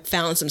 So I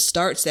found some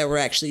starts that were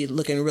actually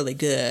looking really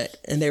good,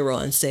 and they were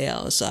on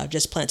sale. So I've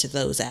just planted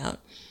those out.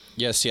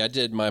 Yeah, see, I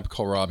did my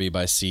kohlrabi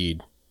by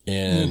seed,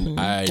 and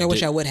I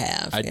wish I would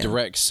have. I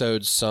direct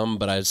sowed some,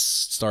 but I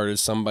started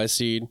some by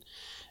seed.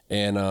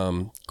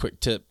 And quick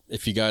tip,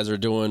 if you guys are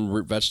doing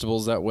root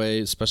vegetables that way,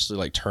 especially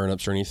like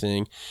turnips or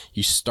anything,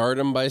 you start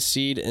them by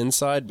seed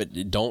inside,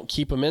 but don't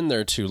keep them in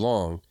there too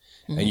long,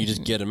 and you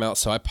just get them out.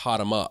 So I pot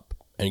them up.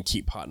 and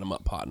keep potting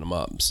them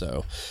up.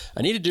 So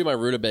I need to do my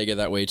rutabaga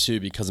that way too,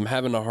 because I'm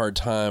having a hard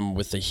time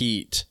with the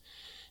heat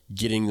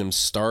getting them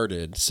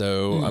started.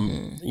 So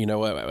I'm, you know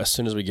what, as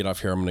soon as we get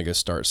off here, I'm going to go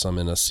start some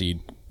in a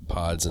seed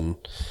pods, and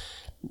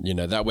you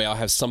know, that way I'll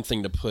have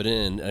something to put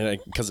in, and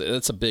because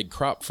it's a big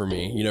crop for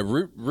me. You know,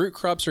 root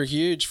crops are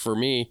huge for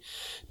me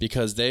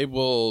because they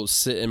will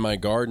sit in my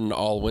garden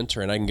all winter,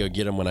 and I can go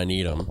get them when I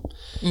need them.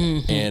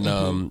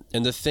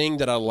 And the thing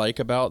that I like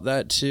about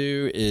that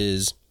too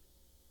is,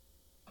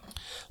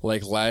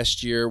 like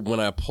last year when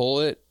I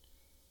pull it,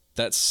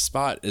 that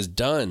spot is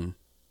done.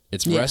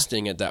 It's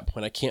resting at that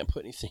point. I can't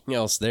put anything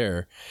else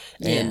there.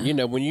 And, you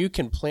know, when you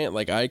can plant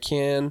like I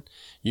can,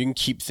 you can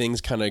keep things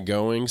kind of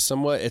going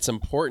somewhat. It's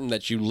important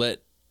that you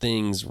let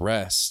things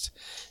rest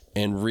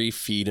and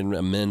refeed and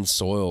amend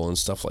soil and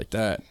stuff like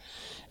that.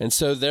 And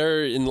so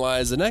therein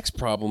lies the next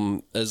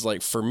problem is,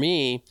 like, for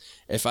me,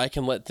 if I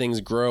can let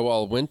things grow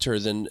all winter,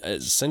 then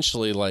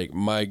essentially like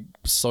my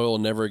soil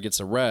never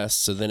gets a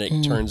rest. So then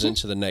it turns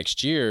into the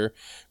next year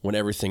when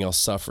everything else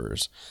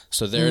suffers.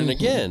 So there and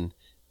again,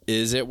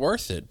 is it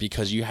worth it?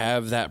 Because you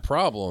have that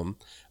problem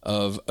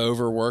of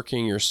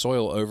overworking your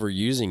soil,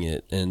 overusing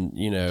it, and,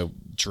 you know,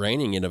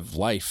 draining it of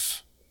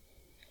life.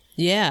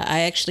 Yeah, I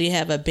actually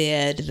have a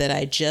bed that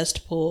I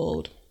just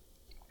pulled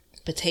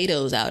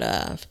potatoes out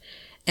of,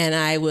 and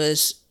I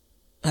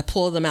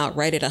pulled them out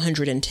right at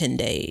 110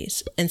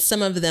 days. And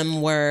some of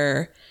them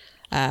were...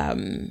 how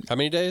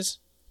many days?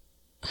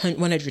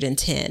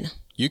 110.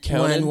 You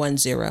counted?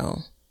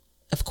 110.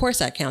 Of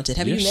course I counted.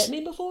 Have you met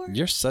me before?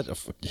 You're such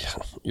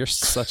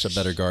a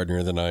better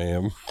gardener than I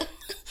am.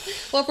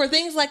 Well, for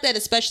things like that,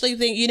 especially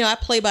you know, I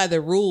play by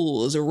the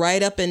rules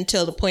right up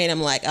until the point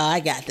I'm like, oh, I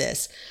got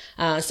this.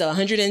 So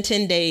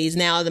 110 days.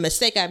 Now, the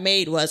mistake I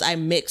made was I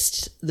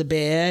mixed the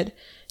bed.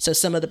 So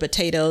some of the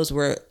potatoes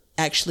were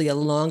actually a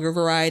longer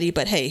variety,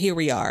 but hey, here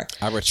we are.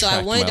 I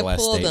retract my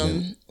last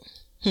statement.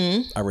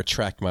 I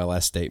retract my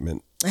last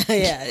statement.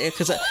 Yeah,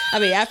 because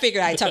I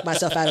figured I talked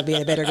myself out of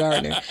being a better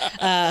gardener.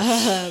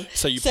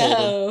 So you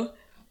pulled them?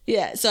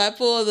 Yeah, so I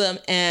pulled them,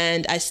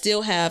 and I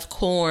still have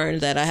corn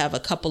that I have a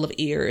couple of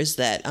ears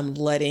that I'm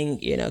letting,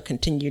 you know,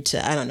 continue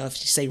to, I don't know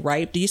if you say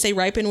ripe. Do you say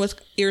ripen with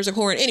ears of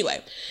corn?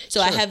 Anyway, so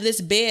sure. I have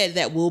this bed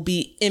that will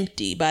be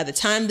empty. By the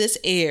time this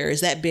airs,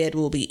 that bed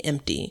will be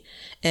empty.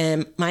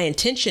 And my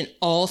intention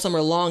all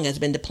summer long has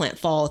been to plant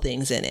fall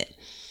things in it.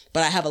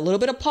 But I have a little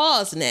bit of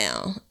pause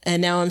now.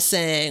 And now I'm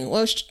saying,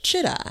 well,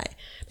 should I?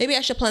 Maybe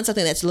I should plant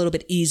something that's a little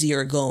bit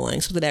easier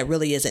going, something that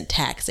really isn't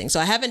taxing. So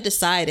I haven't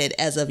decided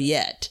as of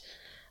yet.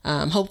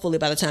 Hopefully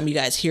by the time you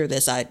guys hear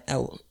this, I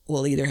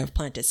will either have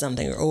planted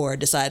something or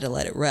decide to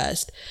let it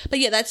rest. But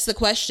yeah, that's the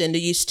question. Do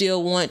you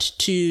still want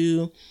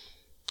to,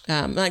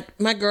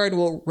 my garden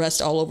will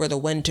rest all over the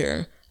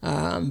winter.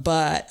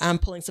 But I'm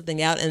pulling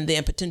something out and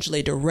then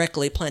potentially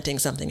directly planting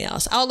something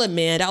else. I'll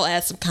amend, I'll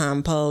add some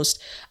compost.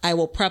 I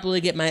will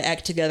probably get my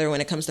act together when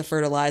it comes to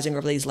fertilizing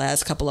over these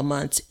last couple of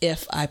months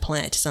if I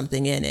plant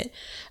something in it.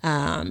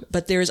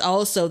 But there's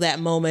also that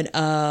moment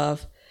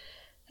of,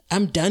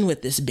 I'm done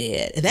with this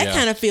bed. That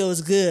kind of feels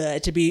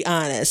good, to be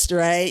honest,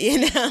 right?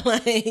 You know,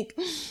 like.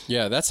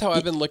 Yeah, that's how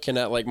I've been looking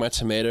at like my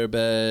tomato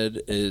bed.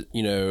 Is,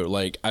 you know,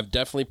 like I've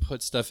definitely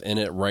put stuff in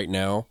it right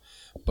now,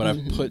 but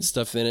I've put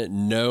stuff in it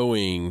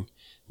knowing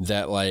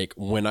that like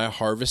when I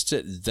harvest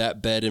it,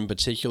 that bed in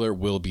particular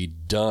will be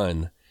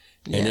done.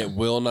 And it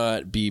will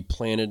not be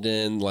planted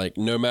in, like,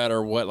 no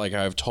matter what. Like,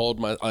 I've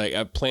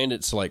planned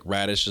it so, like,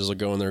 radishes will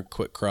go in there,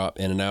 quick crop,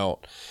 in and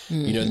out.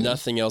 You know,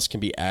 nothing else can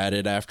be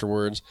added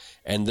afterwards.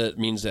 And that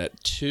means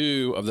that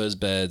 2 of those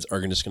beds are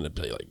just going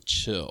to be, like,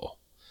 chill.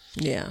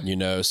 Yeah. You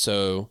know,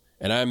 so,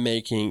 and I'm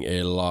making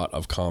a lot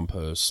of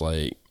compost.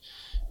 Like,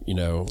 you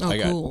know,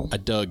 I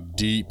dug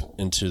deep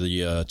into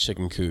the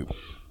chicken coop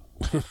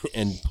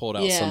and pulled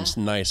out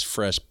some nice,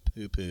 fresh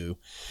poo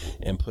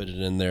and put it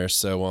in there.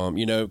 So,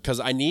 you know,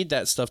 because I need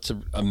that stuff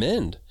to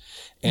amend.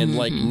 And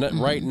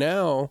right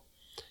now,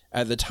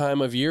 at the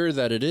time of year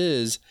that it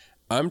is,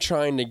 I'm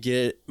trying to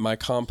get my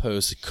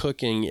compost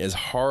cooking as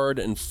hard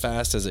and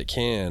fast as it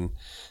can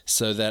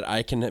so that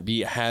I can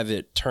have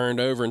it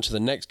turned over into the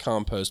next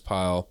compost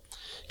pile,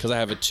 because I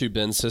have a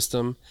 2-bin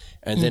system,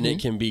 and then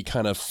it can be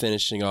kind of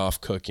finishing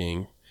off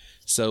cooking.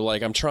 So,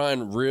 like, I'm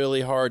trying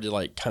really hard to,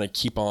 like, kind of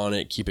keep on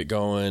it, keep it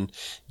going,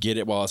 get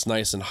it while it's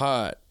nice and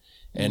hot.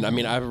 And I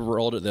mean, I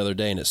rolled it the other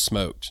day and it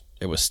smoked.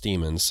 It was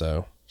steaming.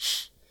 So,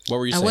 what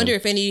were you saying? I wonder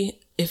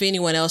if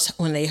anyone else,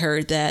 when they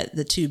heard that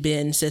the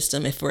 2-bin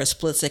system, if for a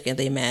split second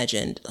they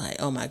imagined, like,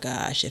 oh my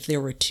gosh, if there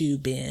were 2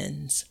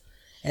 bins,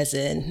 as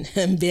in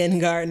Ben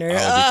Gardner.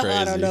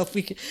 I don't know if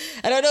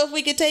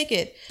we could take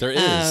it. There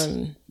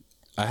is.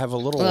 I have a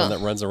little one that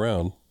runs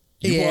around.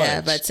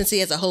 But since he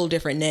has a whole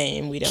different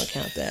name, we don't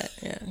count that.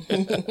 Yeah.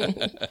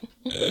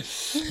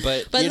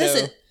 But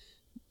listen,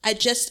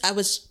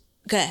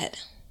 go ahead.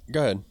 Go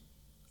ahead.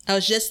 I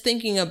was just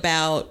thinking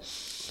about,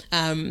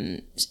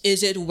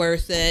 is it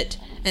worth it?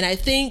 And I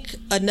think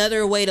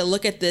another way to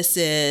look at this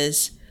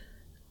is,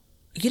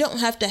 you don't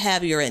have to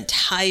have your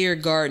entire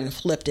garden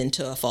flipped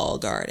into a fall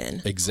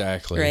garden.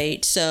 Exactly.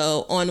 Right.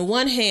 So on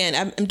one hand,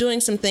 I'm doing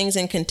some things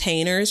in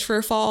containers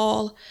for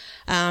fall.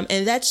 And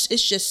it's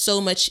just so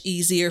much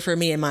easier for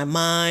me in my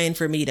mind,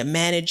 for me to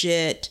manage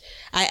it.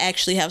 I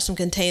actually have some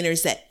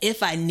containers that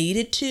if I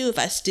needed to, if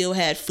I still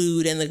had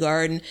food in the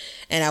garden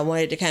and I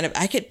wanted to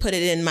I could put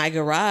it in my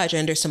garage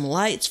under some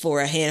lights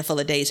for a handful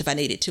of days if I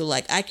needed to.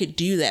 Like I could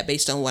do that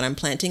based on what I'm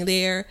planting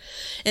there.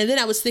 And then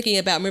I was thinking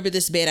about, remember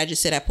this bed I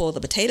just said I pulled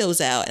the potatoes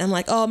out, and I'm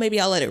like, oh, maybe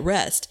I'll let it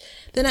rest.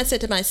 Then I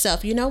said to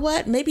myself, you know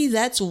what? Maybe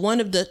that's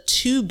one of the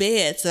 2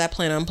 beds that I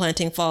plan on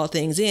planting fall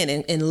things in,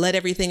 and let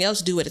everything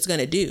else do what it's going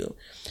to do.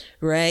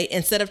 Right?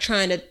 Instead of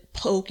trying to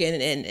poke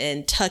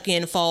and tuck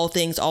in fall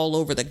things all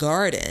over the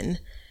garden,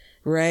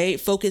 right?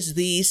 Focus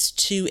these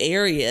 2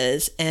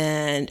 areas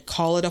and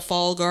call it a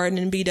fall garden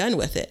and be done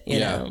with it. You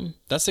know?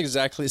 That's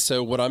exactly.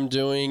 So what I'm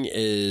doing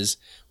is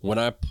when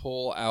I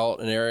pull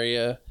out an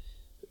area,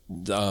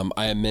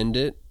 I amend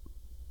it.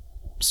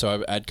 So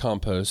I add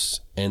compost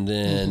and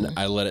then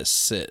I let it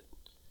sit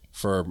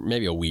for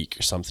maybe a week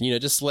or something,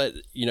 just let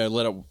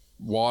it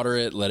water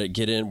it, let it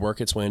get in,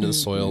 work its way into the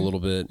soil a little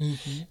bit.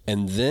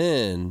 And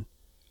then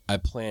I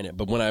plant it.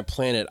 But when I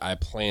plant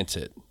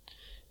it,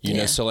 you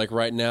know, so like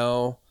right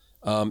now,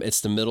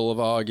 it's the middle of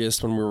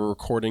August when we're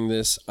recording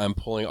this. I'm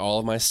pulling all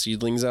of my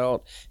seedlings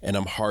out and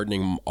I'm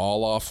hardening them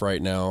all off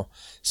right now.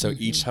 So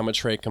each time a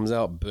tray comes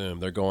out, boom,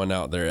 they're going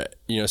out there.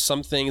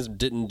 Some things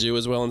didn't do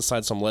as well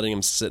inside, so I'm letting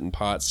them sit in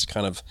pots to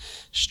kind of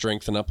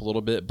strengthen up a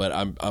little bit, but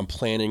I'm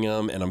planting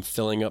them and I'm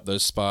filling up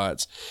those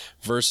spots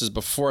versus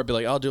before I'd be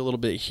like, I'll do a little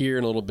bit here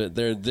and a little bit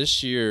there.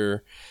 This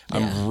year,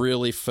 I'm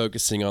really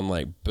focusing on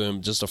like,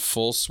 boom, just a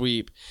full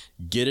sweep,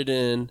 get it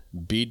in,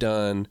 be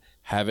done,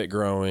 have it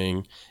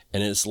growing.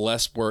 And it's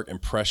less work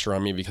and pressure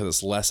on me because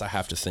it's less I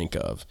have to think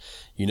of,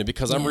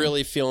 because I'm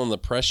really feeling the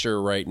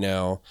pressure right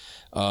now,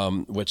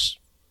 which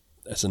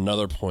that's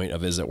another point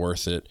of, is it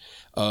worth it,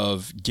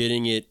 of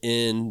getting it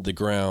in the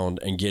ground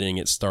and getting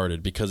it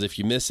started. Because if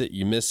you miss it,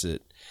 you miss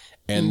it.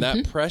 And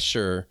that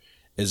pressure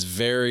is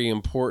very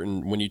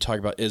important when you talk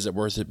about, is it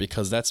worth it?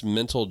 Because that's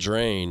mental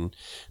drain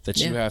that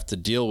you have to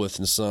deal with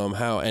in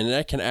somehow. And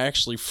that can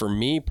actually, for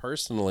me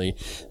personally,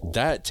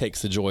 that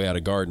takes the joy out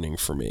of gardening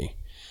for me.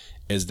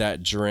 Is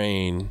that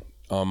drain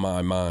on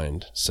my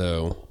mind.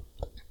 So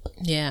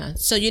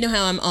so you know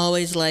how I'm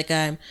always like,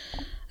 I'm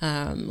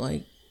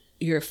like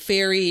your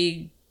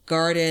fairy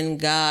garden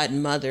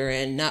godmother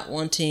and not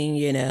wanting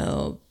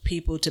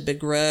people to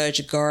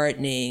begrudge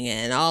gardening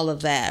and all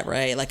of that,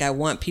 right? Like I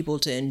want people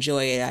to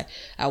enjoy it.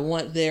 I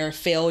want their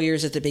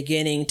failures at the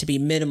beginning to be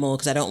minimal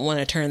because I don't want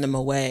to turn them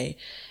away.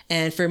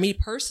 And for me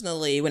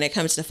personally, when it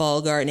comes to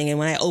fall gardening, and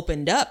when I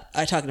opened up,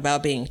 I talked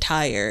about being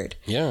tired.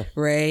 Yeah.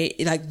 Right?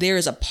 Like there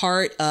is a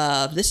part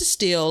of, this is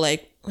still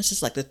like, what's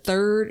this, like the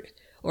 3rd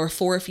or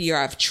 4th year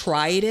I've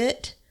tried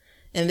it.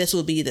 And this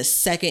will be the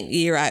 2nd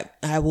year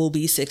I will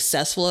be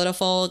successful at a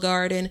fall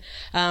garden.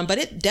 But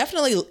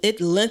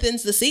it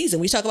lengthens the season.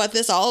 We talk about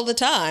this all the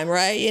time,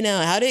 right?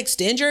 How to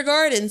extend your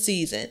garden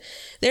season.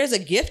 There's a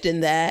gift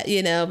in that,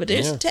 but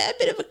there's a tad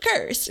bit of a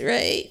curse,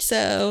 right?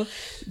 So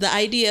the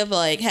idea of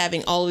like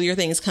having all of your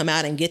things come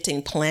out and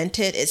getting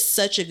planted is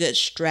such a good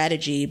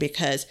strategy,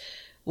 because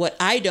what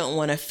I don't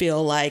want to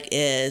feel like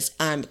is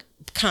I'm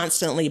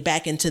constantly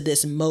back into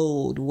this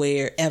mode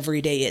where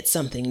every day it's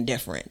something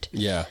different.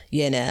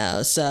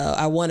 So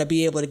I want to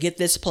be able to get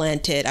this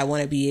planted. I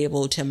want to be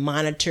able to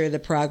monitor the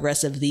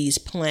progress of these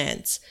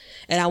plants,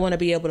 and I want to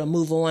be able to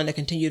move on to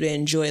continue to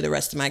enjoy the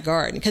rest of my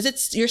garden,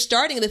 because you're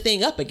starting the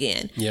thing up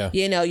again.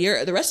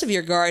 The rest of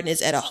your garden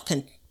is at a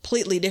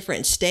completely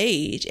different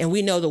stage, and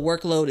we know the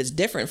workload is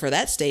different for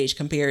that stage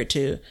compared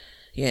to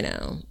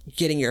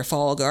getting your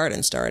fall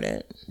garden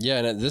started. Yeah.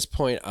 And at this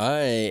point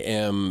I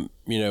am,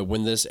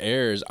 when this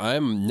airs,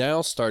 I'm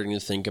now starting to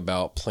think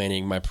about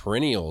planting my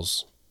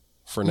perennials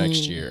for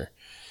next year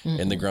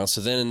in the ground.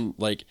 So then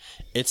like,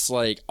 it's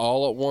like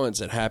all at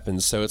once it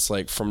happens. So it's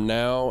like from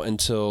now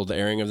until the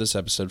airing of this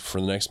episode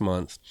for the next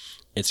month,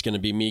 it's going to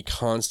be me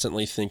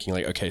constantly thinking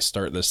like, okay,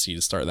 start this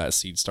seed, start that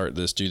seed, start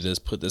this, do this,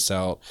 put this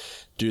out,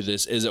 do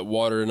this. Is it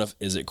water enough?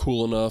 Is it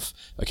cool enough?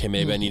 Okay,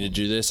 maybe I need to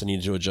do this. I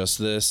need to adjust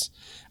this.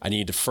 I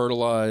need to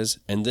fertilize.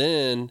 And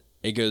then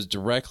it goes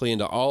directly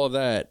into all of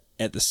that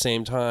at the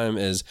same time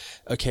as,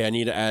 okay, I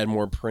need to add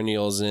more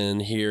perennials in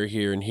here,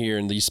 here, and here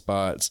in these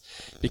spots,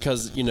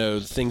 because,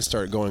 things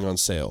start going on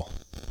sale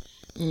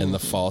in the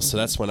fall. So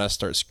that's when I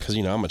start, because,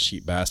 I'm a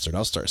cheap bastard.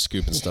 I'll start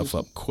scooping stuff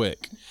up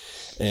quick.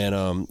 And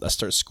I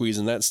start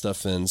squeezing that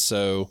stuff in.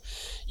 So,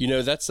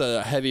 that's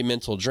a heavy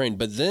mental drain.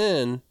 But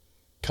then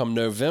come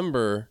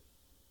November,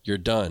 you're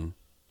done.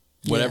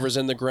 Whatever's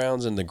in the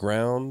ground's in the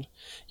ground.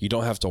 You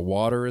don't have to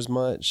water as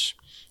much.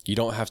 You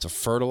don't have to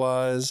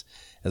fertilize.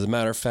 As a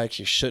matter of fact,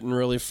 you shouldn't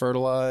really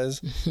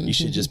fertilize. You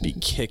should just be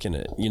kicking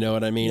it. You know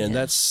what I mean? Yeah. And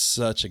that's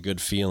such a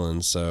good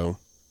feeling. So...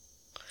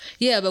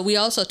 Yeah, but we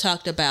also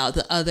talked about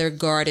the other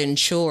garden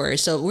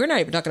chores. So we're not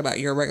even talking about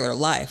your regular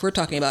life. We're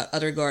talking about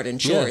other garden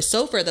chores. Yeah.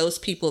 So for those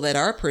people that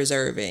are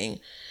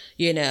preserving,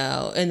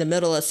 in the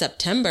middle of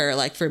September,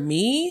 like for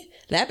me,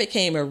 that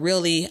became a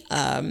really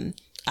a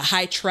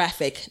high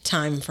traffic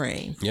time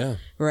frame. Yeah.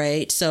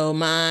 Right. So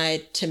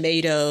my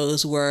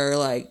tomatoes were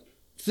like,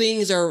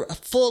 things are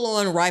full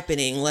on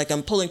ripening. Like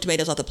I'm pulling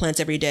tomatoes off the plants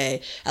every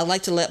day. I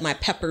like to let my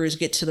peppers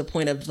get to the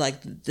point of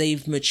like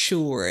they've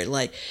matured.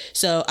 Like,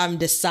 so I'm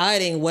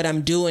deciding what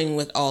I'm doing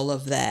with all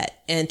of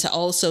that. And to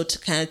also to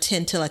kind of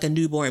tend to like a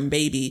newborn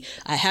baby,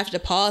 I have to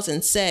pause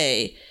and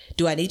say,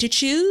 do I need to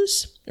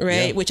choose?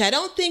 Right. Yeah. Which I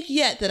don't think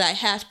yet that I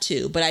have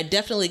to, but I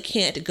definitely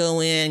can't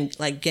go in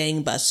like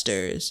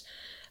gangbusters.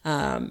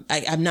 I'm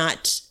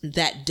not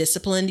that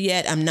disciplined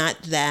yet. I'm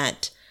not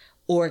that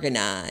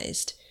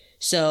organized.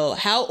 So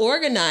how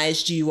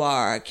organized you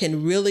are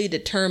can really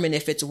determine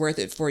if it's worth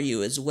it for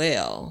you as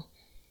well.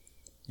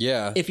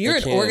 Yeah. If you're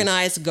an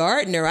organized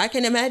gardener, I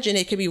can imagine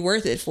it could be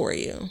worth it for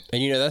you.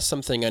 And that's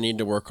something I need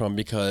to work on,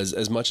 because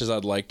as much as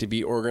I'd like to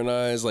be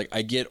organized, like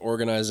I get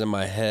organized in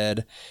my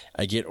head,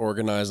 I get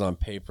organized on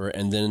paper,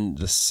 and then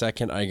the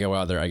second I go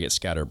out there, I get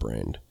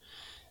scatterbrained.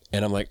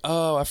 And I'm like,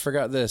 oh, I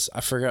forgot this,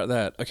 I forgot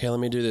that. Okay, let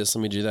me do this,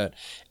 let me do that.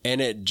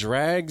 And it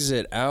drags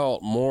it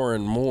out more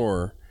and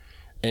more.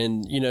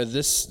 And,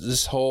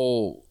 this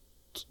whole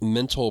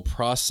mental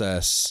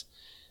process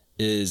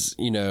is,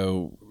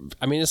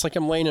 it's like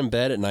I'm laying in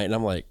bed at night and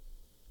I'm like,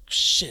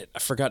 shit, I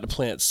forgot to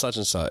plant such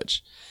and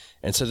such.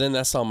 And so then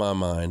that's on my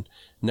mind.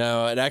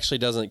 Now, it actually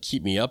doesn't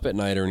keep me up at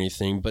night or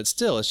anything, but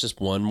still, it's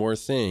just one more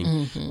thing.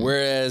 Mm-hmm.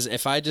 Whereas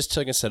if I just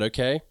took and said,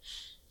 okay,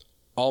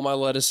 all my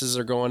lettuces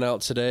are going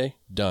out today,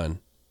 done.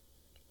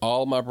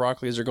 All my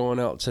broccolis are going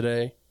out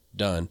today,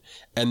 done.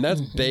 And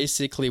that's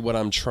basically what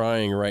I'm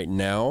trying right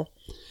now.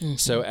 Mm-hmm.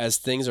 So as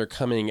things are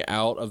coming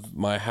out of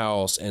my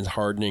house and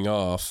hardening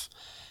off,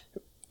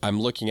 I'm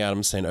looking at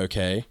them saying,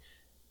 okay,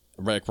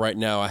 right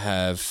now I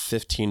have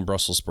 15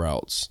 Brussels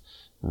sprouts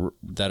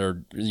that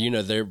are,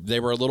 they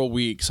were a little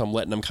weak, so I'm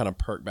letting them kind of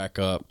perk back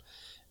up.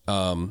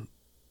 And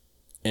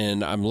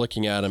I'm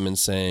looking at them and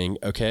saying,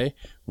 okay,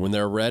 when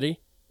they're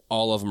ready,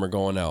 all of them are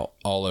going out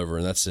all over,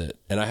 and that's it.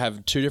 And I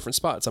have 2 different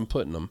spots I'm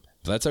putting them.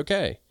 That's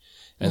okay.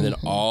 And then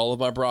all of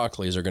my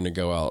broccolis are going to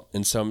go out.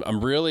 And so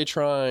I'm really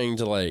trying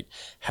to like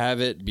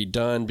have it be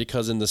done,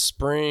 because in the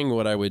spring,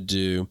 what I would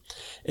do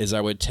is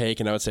I would take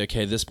and I would say,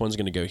 okay, this one's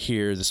going to go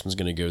here. This one's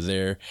going to go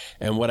there.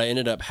 And what I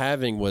ended up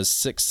having was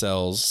 6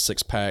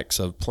 packs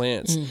of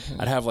plants.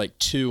 Mm-hmm. I'd have like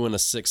 2 in a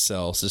 6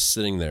 cell just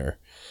sitting there.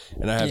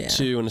 And I have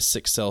 2 in a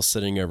 6 cell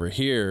sitting over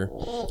here.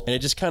 And it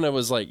just kind of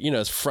was like,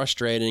 it's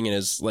frustrating, and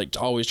it's like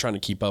always trying to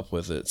keep up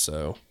with it.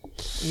 So,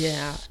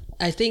 yeah.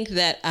 I think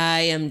that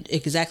I am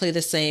exactly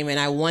the same, and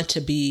I want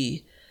to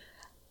be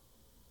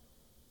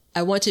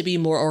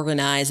more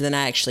organized than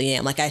I actually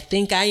am. Like I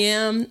think I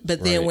am,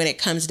 but then when it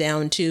comes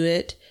down to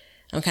it,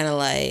 I'm kind of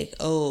like,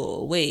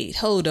 oh, wait,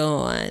 hold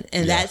on.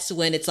 And that's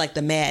when it's like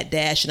the mad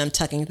dash, and I'm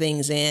tucking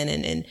things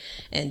in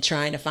and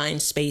trying to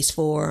find space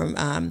for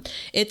them.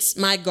 It's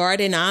my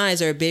garden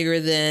eyes are bigger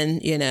than,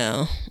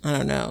 I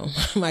don't know,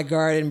 my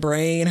garden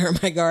brain or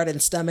my garden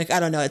stomach. I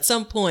don't know. At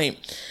some point,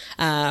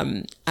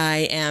 I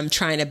am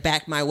trying to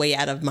back my way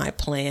out of my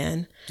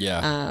plan.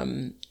 Yeah.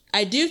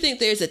 I do think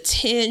there's a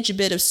tinge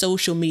bit of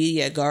social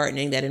media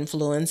gardening that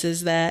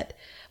influences that,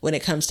 when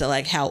it comes to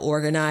like how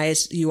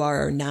organized you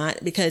are or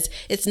not, because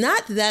it's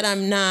not that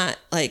I'm not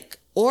like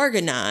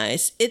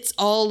organized. It's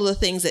all the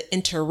things that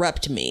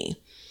interrupt me.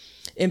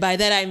 And by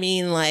that, I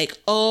mean like,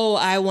 oh,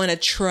 I want to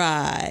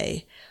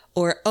try,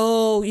 or,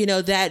 oh,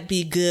 that'd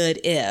be good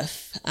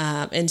if,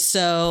 and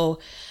so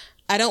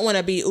I don't want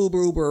to be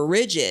uber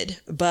rigid,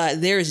 but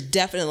there's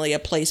definitely a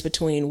place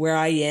between where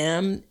I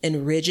am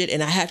and rigid,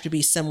 and I have to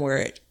be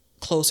somewhere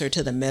closer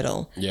to the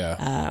middle.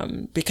 Yeah.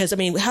 Because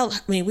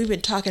we've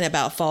been talking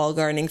about fall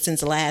gardening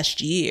since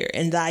last year,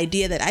 and the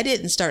idea that I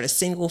didn't start a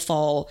single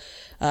fall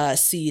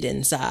seed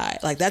inside,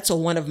 like that's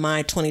one of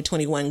my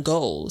 2021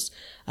 goals.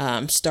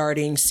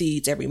 Starting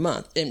seeds every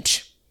month,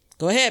 and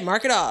go ahead,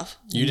 mark it off.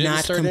 You didn't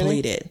not start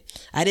completed.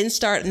 I didn't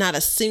start not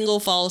a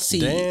single fall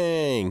seed.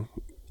 Dang.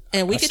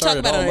 And we could talk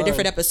about it on a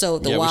different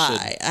episode, the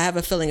why. I have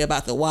a feeling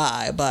about the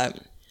why, but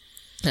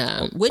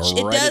which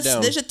it does.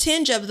 There's a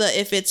tinge of the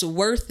if it's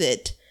worth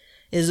it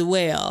as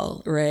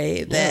well,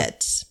 right? Yeah.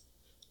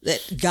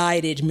 That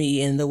guided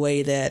me in the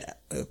way that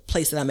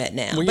place that I'm at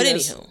now. Well, but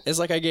anywho, it's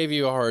like I gave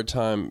you a hard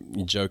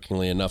time,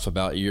 jokingly enough,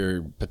 about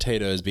your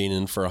potatoes being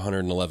in for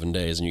 111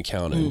 days and you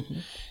counted. Mm-hmm.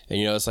 And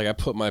it's like I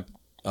put my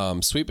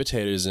sweet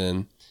potatoes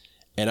in,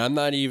 and I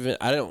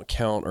don't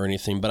count or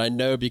anything, but I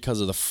know because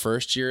of the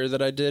first year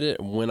that I did it,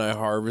 when I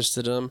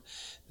harvested them,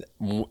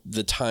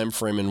 the time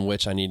frame in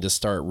which I need to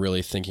start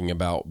really thinking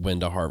about when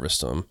to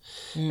harvest them.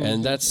 Mm-hmm.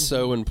 And that's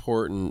so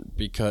important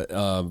because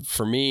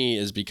for me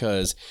is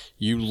because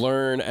you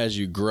learn as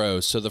you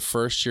grow. So the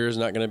first year is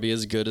not going to be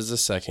as good as the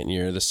second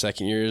year. The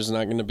second year is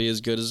not going to be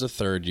as good as the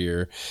third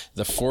year.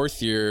 The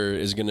fourth year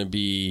is going to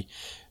be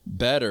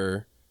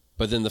better,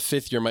 but then the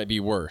fifth year might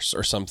be worse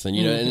or something,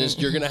 and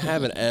you're going to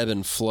have an ebb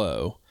and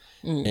flow.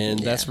 And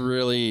that's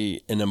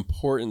really an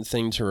important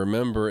thing to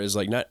remember, is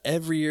like not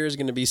every year is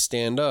going to be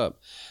stand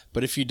up,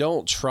 But if you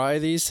don't try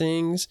these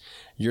things,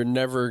 you're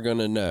never going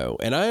to know.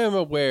 And I am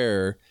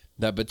aware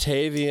that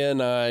Batavia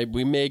and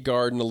we may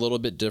garden a little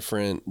bit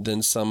different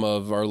than some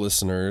of our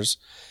listeners.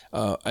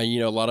 A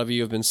lot of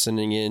you have been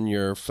sending in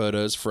your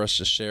photos for us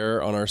to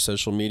share on our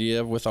social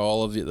media with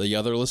all of the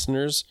other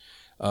listeners.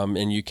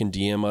 And you can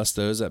DM us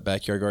those at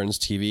Backyard Gardens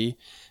TV.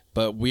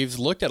 But we've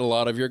looked at a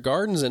lot of your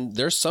gardens, and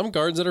there's some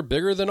gardens that are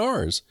bigger than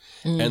ours.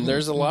 And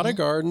there's a lot of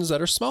gardens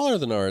that are smaller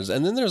than ours.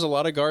 And then there's a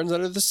lot of gardens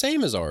that are the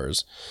same as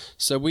ours.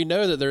 So we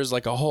know that there's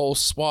like a whole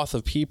swath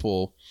of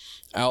people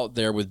out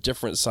there with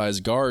different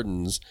sized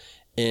gardens.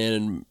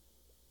 And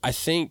I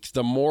think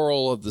the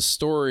moral of the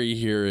story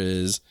here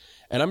is,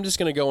 and I'm just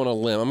going to go on a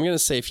limb. I'm going to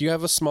say if you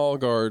have a small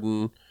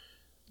garden,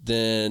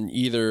 then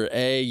either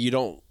A, you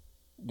don't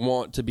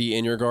want to be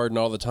in your garden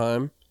all the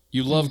time.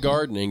 You love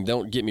gardening,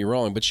 don't get me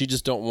wrong, but you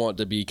just don't want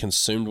to be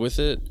consumed with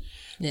it.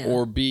 Yeah.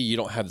 Or B, you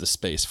don't have the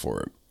space for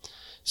it.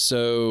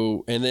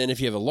 So, and then if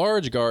you have a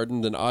large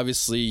garden, then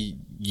obviously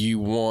you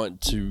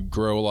want to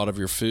grow a lot of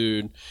your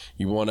food.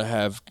 You want to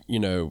have,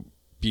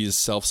 be as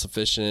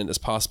self-sufficient as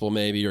possible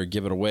maybe, or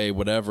give it away,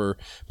 whatever.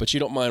 But you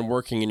don't mind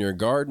working in your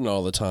garden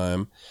all the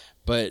time.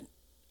 But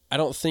I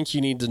don't think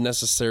you need to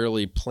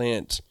necessarily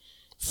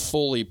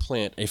fully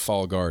plant a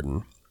fall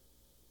garden.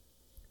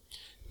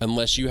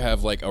 Unless you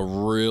have like a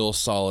real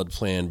solid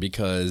plan,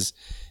 because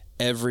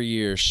every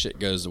year shit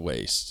goes to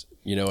waste.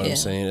 You know what I'm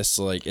saying? It's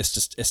like,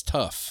 it's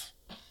tough.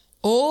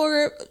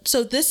 Or,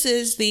 so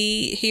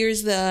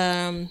here's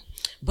the,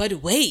 but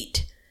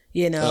wait,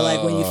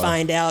 like when you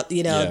find out,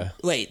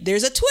 wait,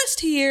 there's a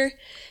twist here.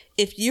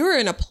 If you're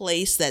in a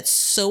place that's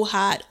so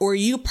hot, or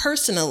you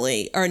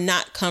personally are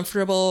not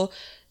comfortable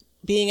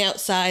being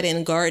outside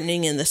and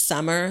gardening in the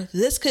summer,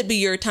 this could be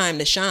your time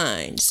to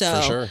shine. So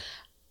for sure.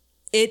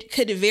 It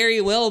could very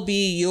well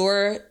be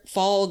your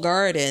fall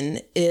garden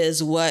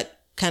is what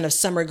kind of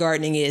summer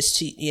gardening is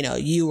to,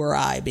 you or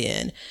I,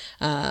 Ben.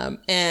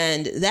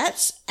 And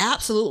that's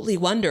absolutely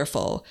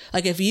wonderful.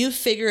 Like if you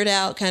figured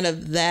out kind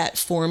of that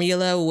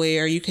formula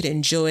where you could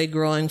enjoy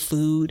growing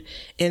food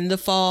in the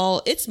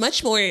fall, it's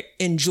much more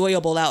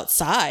enjoyable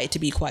outside, to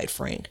be quite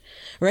frank.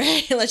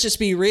 Right? Let's just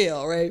be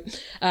real, right?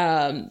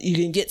 You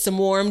can get some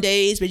warm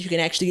days, but you can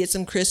actually get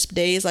some crisp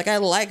days. Like I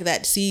like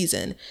that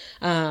season.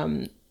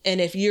 And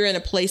if you're in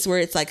a place where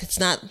it's like, it's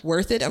not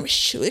worth it,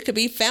 it could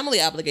be family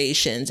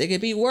obligations. It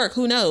could be work.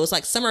 Who knows?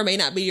 Like summer may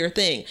not be your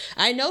thing.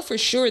 I know for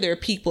sure there are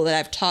people that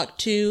I've talked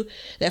to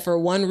that for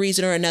one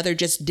reason or another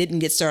just didn't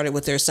get started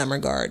with their summer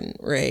garden.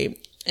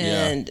 Right.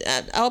 And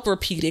I'll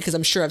repeat it because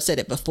I'm sure I've said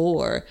it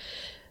before.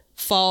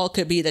 Fall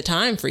could be the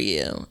time for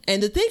you.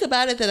 And the thing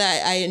about it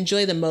that I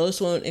enjoy the most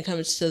when it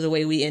comes to the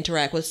way we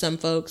interact with some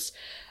folks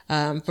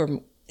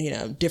from,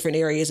 different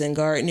areas in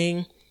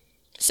gardening,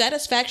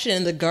 satisfaction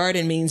in the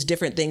garden means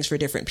different things for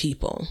different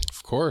people.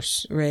 Of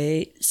course.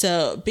 Right.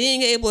 So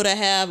being able to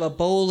have a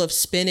bowl of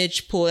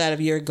spinach pulled out of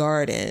your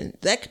garden,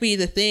 that could be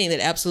the thing that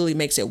absolutely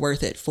makes it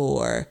worth it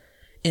for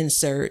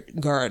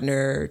insert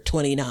gardener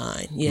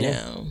 29, you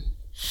know.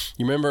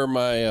 You remember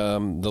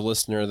the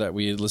listener that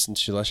we listened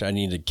to last year? I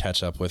need to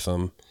catch up with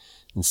him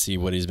and see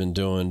what he's been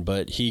doing.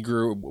 But he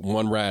grew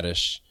one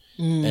radish.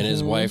 And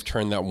his wife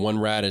turned that one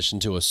radish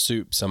into a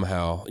soup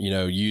somehow,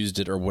 used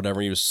it or whatever.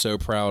 He was so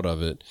proud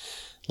of it.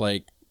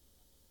 Like,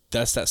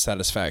 that's that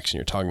satisfaction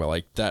you're talking about.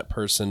 Like, that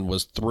person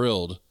was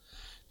thrilled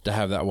to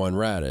have that one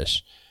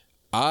radish.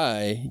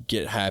 I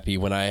get happy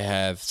when I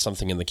have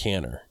something in the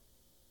canner.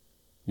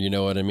 You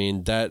know what I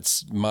mean?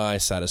 That's my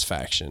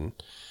satisfaction.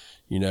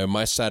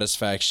 My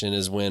satisfaction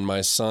is when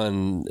my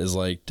son is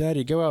like,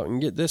 Daddy, go out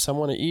and get this. I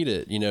want to eat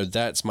it.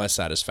 That's my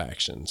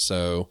satisfaction.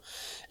 So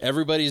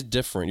everybody's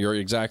different. You're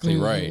exactly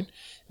right.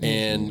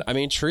 And I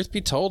mean, truth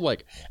be told,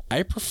 like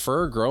I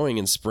prefer growing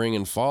in spring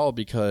and fall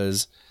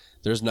because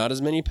there's not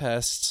as many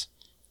pests.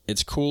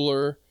 It's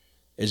cooler.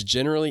 It's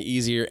generally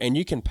easier. And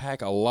you can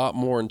pack a lot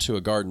more into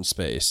a garden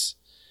space.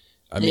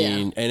 I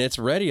mean, and it's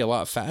ready a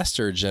lot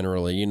faster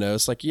generally,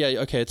 it's like,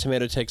 okay, a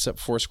tomato takes up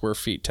 4 square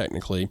feet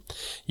technically.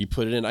 You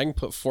put it in, I can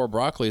put 4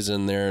 broccolis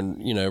in there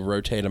and,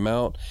 rotate them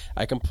out.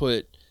 I can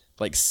put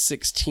like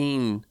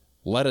 16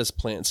 lettuce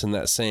plants in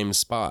that same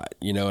spot.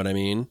 You know what I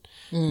mean?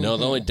 No,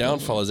 the only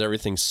downfall is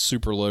everything's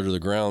super low to the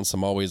ground. So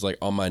I'm always like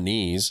on my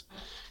knees,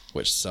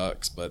 which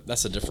sucks, but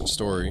that's a different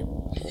story.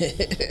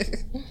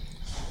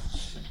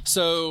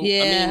 So,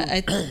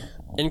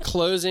 in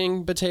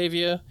closing,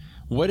 Batavia,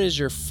 what is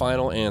your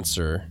final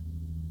answer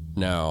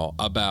now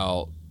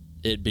about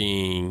it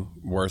being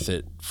worth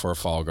it for a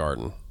fall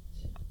garden?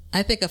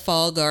 I think a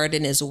fall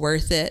garden is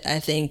worth it. I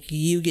think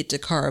you get to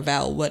carve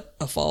out what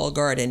a fall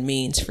garden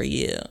means for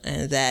you,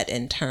 and that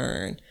in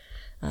turn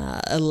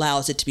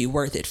allows it to be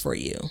worth it for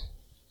you.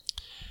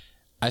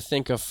 I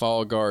think a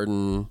fall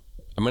garden,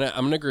 I'm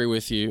gonna agree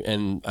with you,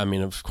 and I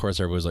mean, of course,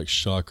 everybody's like,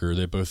 shocker,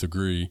 they both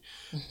agree,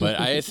 but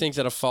I think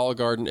that a fall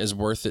garden is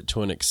worth it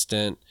to an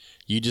extent.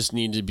 You just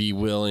need to be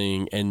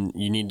willing, and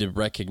you need to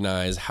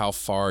recognize how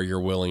far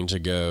you're willing to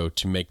go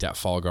to make that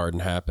fall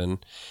garden happen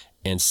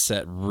and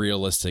set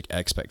realistic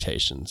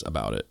expectations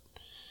about it.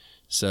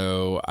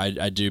 So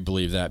I do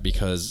believe that,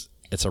 because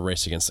it's a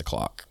race against the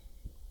clock.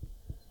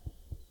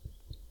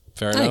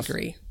 Fair enough? I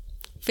agree.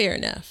 Fair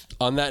enough.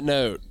 On that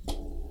note,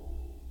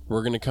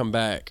 we're going to come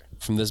back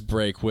from this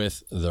break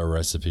with the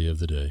recipe of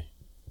the day.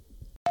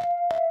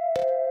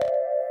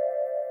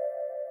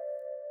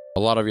 A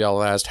lot of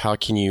y'all asked, how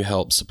can you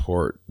help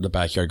support the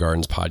Backyard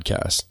Gardens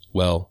podcast?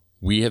 Well,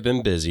 we have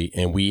been busy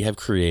and we have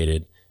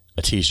created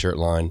a t-shirt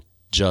line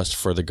just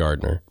for the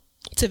gardener.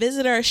 To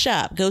visit our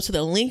shop, go to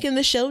the link in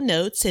the show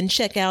notes and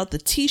check out the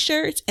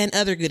t-shirts and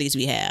other goodies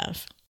we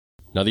have.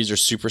 Now, these are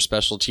super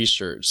special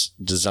t-shirts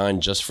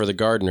designed just for the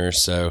gardener,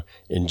 so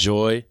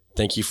enjoy.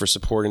 Thank you for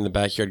supporting the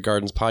Backyard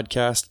Gardens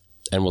podcast,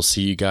 and we'll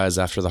see you guys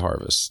after the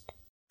harvest.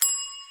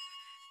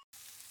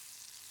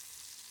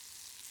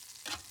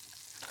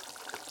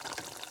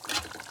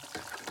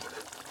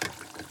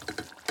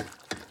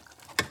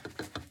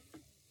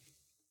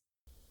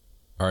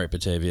 All right,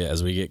 Batavia,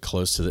 as we get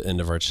close to the end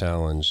of our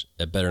challenge,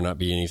 it better not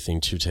be anything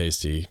too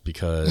tasty,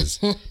 because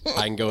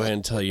I can go ahead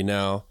and tell you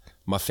now,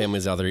 my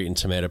family's out there eating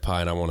tomato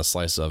pie and I want a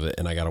slice of it,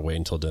 and I got to wait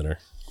until dinner.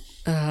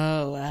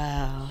 Oh,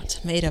 wow.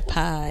 Tomato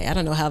pie. I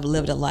don't know how I've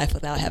lived a life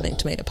without having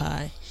tomato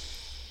pie.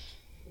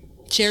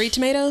 Cherry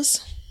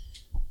tomatoes?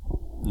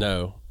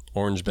 No,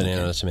 orange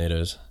banana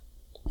tomatoes.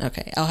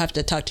 Okay, I'll have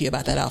to talk to you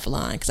about that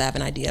offline because I have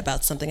an idea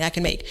about something I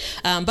can make.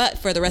 But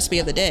for the recipe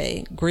of the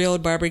day,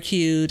 grilled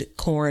barbecued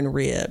corn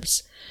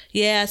ribs.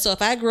 Yeah, so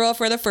if I grill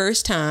for the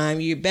first time,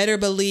 you better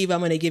believe I'm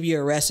going to give you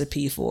a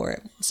recipe for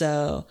it.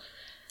 So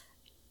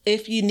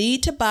if you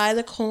need to buy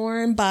the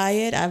corn, buy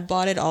it. I've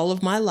bought it all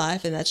of my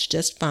life, and that's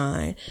just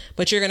fine.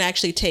 But you're going to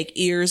actually take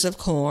ears of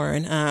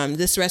corn.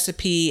 This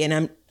recipe,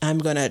 and I'm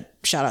going to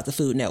shout out the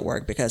Food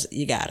Network because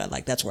you got it.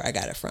 Like, that's where I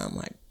got it from.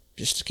 Like,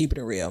 just to keep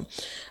it real.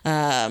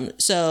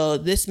 So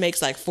this makes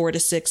like 4 to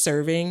 6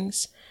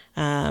 servings.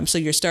 So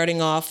you're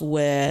starting off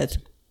with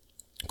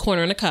corn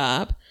on the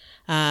cob.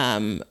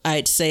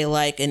 I'd say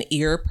like an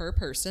ear per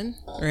person,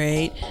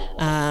 right?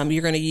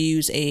 You're going to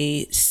use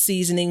a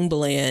seasoning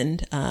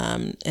blend.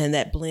 And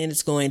that blend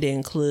is going to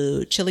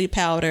include chili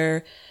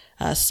powder,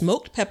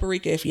 smoked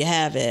paprika if you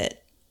have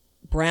it,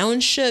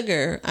 brown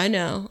sugar. I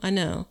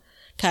know.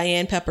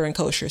 Cayenne pepper and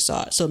kosher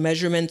salt. So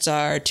measurements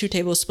are 2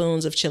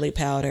 tablespoons of chili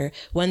powder,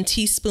 1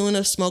 teaspoon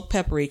of smoked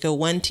paprika,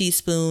 1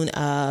 teaspoon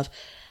of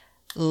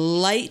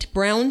light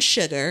brown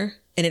sugar.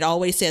 And it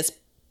always says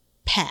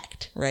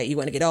packed, right? You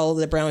want to get all of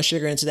the brown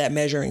sugar into that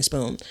measuring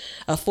spoon.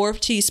 A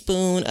 4th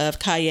teaspoon of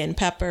cayenne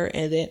pepper,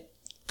 and then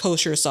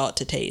kosher salt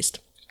to taste.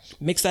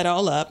 Mix that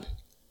all up.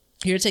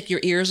 You're going to take your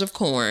ears of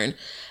corn.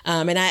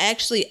 And I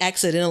actually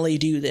accidentally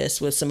do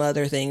this with some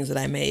other things that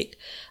I make.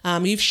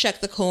 You've shucked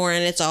the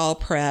corn. It's all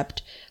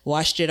prepped,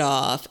 washed it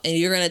off. And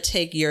you're going to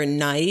take your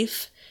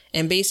knife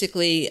and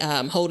basically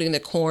holding the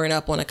corn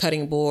up on a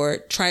cutting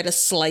board, try to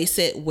slice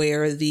it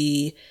where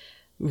the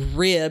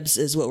ribs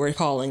is what we're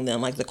calling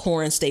them. Like the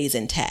corn stays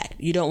intact.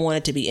 You don't want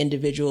it to be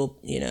individual,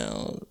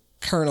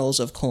 kernels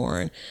of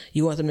corn.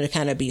 You want them to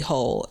kind of be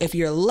whole. If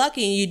you're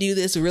lucky and you do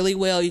this really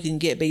well, you can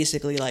get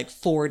basically like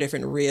 4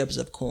 different ribs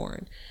of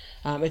corn.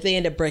 If they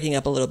end up breaking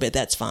up a little bit,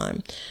 that's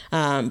fine.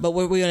 But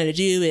what we're going to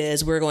do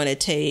is we're going to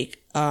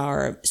take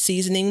our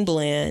seasoning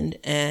blend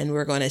and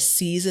we're going to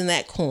season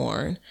that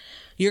corn.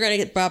 You're going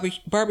to get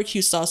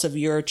barbecue sauce of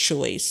your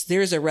choice.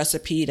 There's a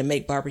recipe to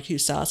make barbecue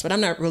sauce, but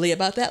I'm not really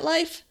about that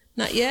life.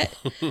 Not yet.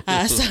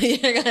 So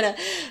you're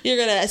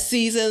gonna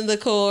season the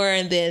corn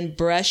and then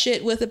brush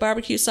it with the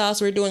barbecue sauce.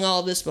 We're doing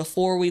all of this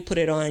before we put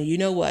it on,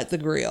 the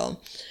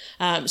grill.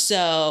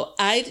 So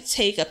I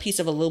take a piece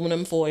of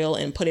aluminum foil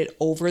and put it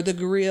over the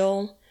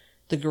grill,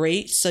 the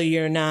grate, so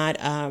you're not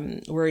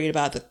worried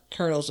about the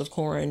kernels of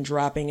corn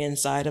dropping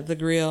inside of the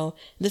grill.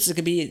 This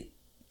could be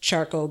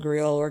charcoal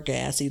grill or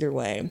gas, either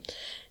way.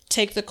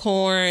 Take the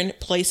corn,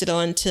 place it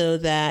onto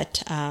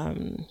that.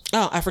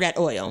 I forgot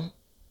oil.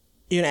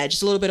 You're going to add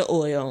just a little bit of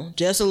oil,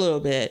 just a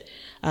little bit,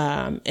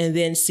 and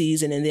then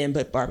season and then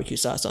put barbecue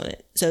sauce on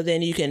it. So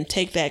then you can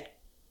take that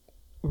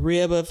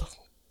rib of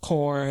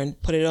corn,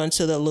 put it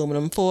onto the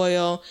aluminum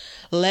foil,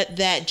 let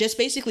that just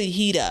basically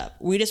heat up.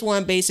 We just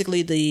want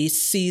basically the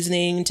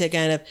seasoning to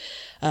kind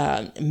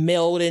of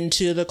meld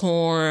into the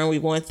corn. We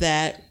want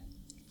that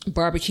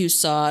barbecue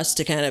sauce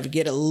to kind of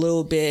get a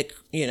little bit,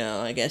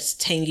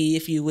 tangy,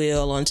 if you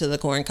will, onto the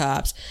corn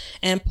cobs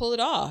and pull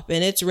it off.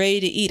 And it's ready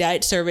to eat.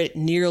 I'd serve it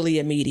nearly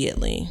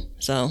immediately.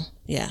 So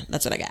yeah,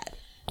 that's what I got.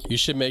 You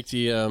should make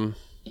the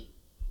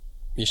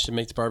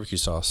barbecue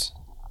sauce.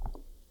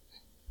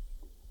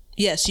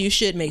 Yes, you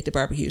should make the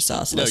barbecue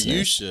sauce. No, listeners.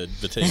 you should,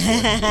 but take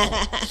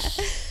one.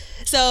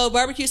 So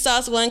barbecue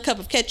sauce, 1 cup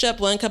of ketchup,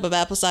 1 cup of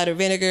apple cider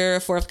vinegar,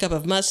 1/4 cup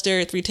of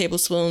mustard, 3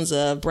 tablespoons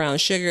of brown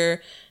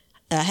sugar,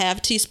 a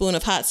 1/2 teaspoon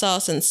of hot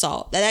sauce, and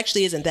salt. That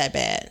actually isn't that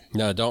bad.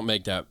 No, don't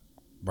make that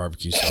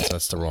barbecue sauce.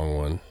 That's the wrong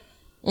one.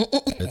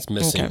 It's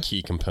missing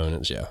key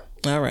components, yeah.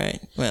 All right.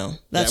 Well,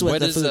 that's what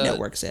the Food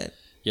Network said.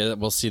 Yeah,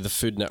 we'll see. The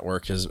Food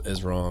Network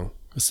is wrong.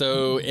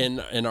 So in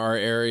our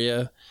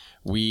area,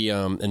 we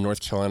in North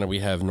Carolina, we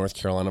have North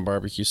Carolina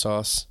barbecue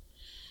sauce.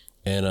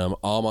 And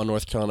all my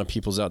North Carolina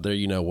peoples out there,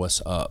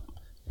 what's up.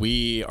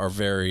 We are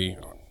very,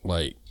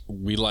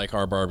 we like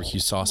our barbecue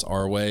sauce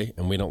our way,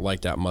 and we don't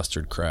like that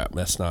mustard crap.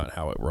 That's not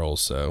how it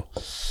rolls. So,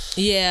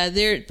 yeah,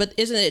 but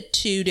isn't it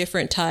two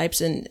different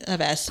types? And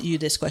I've asked you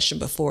this question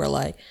before.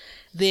 Like,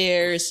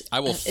 I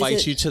will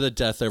fight you to the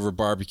death over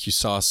barbecue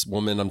sauce,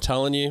 woman. I'm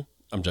telling you.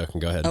 I'm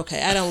joking. Go ahead.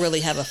 Okay, I don't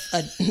really have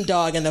a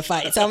dog in the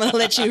fight, so I'm gonna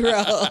let you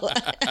roll.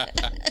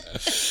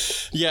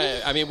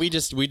 Yeah, I mean, we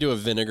do a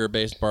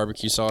vinegar-based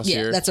barbecue sauce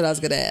here. Yeah, that's what I was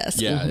gonna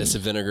ask. Yeah, it's a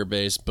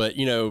vinegar-based, but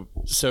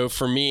so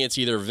for me, it's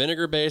either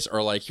vinegar-based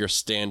or like your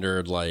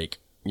standard, like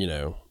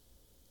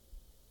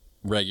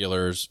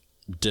regulars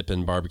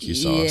dipping barbecue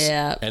sauce.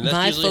 Yeah, and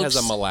that usually has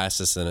a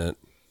molasses in it.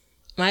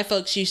 My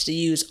folks used to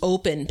use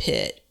open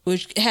pit,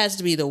 which has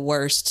to be the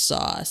worst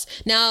sauce.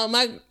 Now,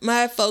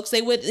 my folks,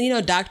 they would,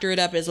 doctor it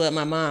up is what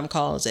my mom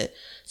calls it.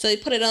 So they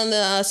put it on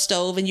the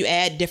stove and you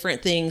add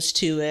different things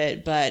to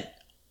it, but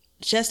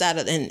just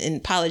and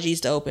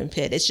apologies to open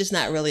pit, it's just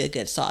not really a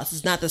good sauce.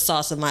 It's not the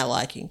sauce of my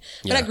liking.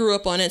 But I grew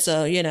up on it,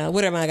 so,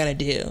 what am I going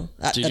to do?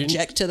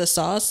 Object to the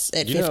sauce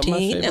at 15? You know what my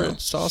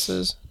favorite sauce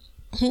is?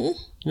 You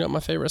know what my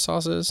favorite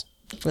sauce is?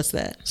 What's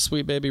that?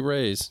 Sweet Baby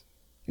Ray's.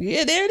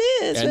 Yeah, there it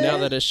is. And now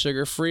that it's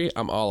sugar-free,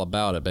 I'm all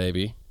about it,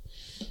 baby.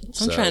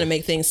 I'm trying to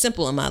make things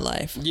simple in my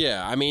life.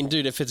 Yeah, I mean,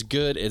 dude, if it's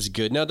good, it's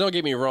good. Now, don't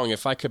get me wrong.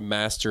 If I could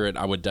master it,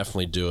 I would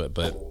definitely do it.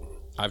 But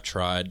I've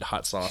tried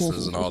hot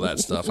sauces and all that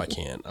stuff. I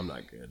can't. I'm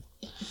not good.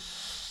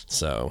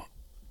 So,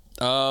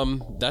 I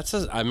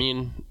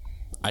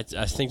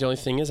think the only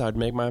thing is I'd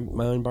make my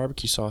own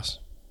barbecue sauce.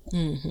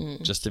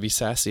 Mm-hmm. Just to be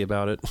sassy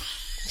about it.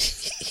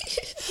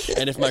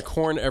 And if my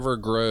corn ever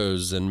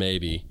grows, then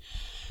maybe.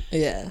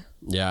 Yeah.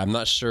 Yeah, I'm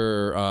not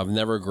sure. I've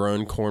never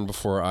grown corn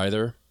before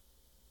either.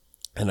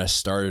 And I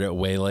started it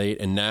way late.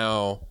 And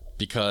now,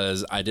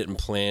 because I didn't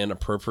plan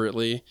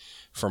appropriately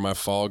for my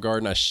fall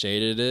garden, I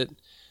shaded it.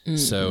 Mm-hmm.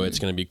 So it's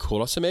going to be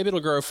cool. So maybe it'll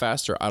grow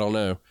faster. I don't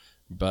know.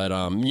 But,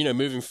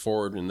 moving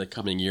forward in the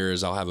coming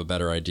years, I'll have a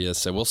better idea.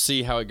 So we'll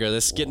see how it goes.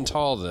 It's getting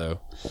tall,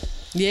 though.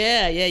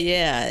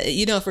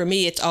 Yeah. For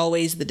me, it's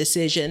always the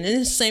decision.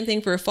 And it's the same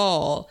thing for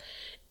fall.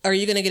 Are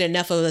you going to get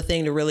enough of a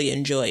thing to really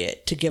enjoy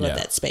it, to give it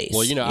that space?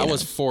 Well, I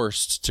was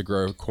forced to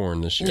grow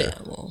corn this year. Yeah,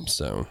 well,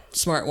 so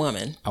smart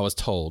woman. I was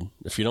told,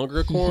 if you don't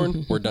grow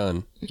corn, we're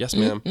done. Yes,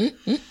 ma'am.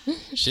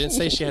 She didn't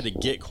say she had to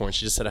get corn.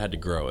 She just said I had to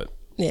grow it.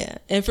 Yeah.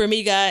 And for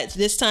me, guys,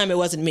 this time it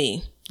wasn't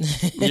me.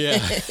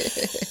 Yeah.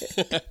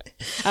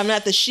 I'm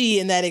not the she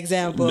in that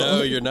example.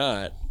 No, you're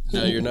not.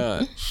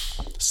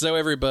 So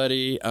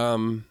everybody,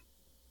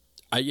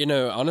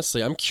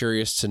 honestly, I'm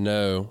curious to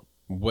know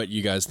what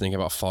you guys think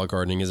about fall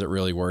gardening. Is it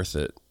really worth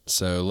it?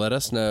 So let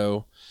us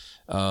know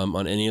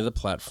on any of the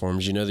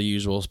platforms, the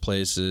usual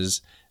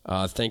places.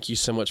 Thank you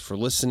so much for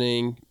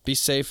listening. Be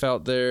safe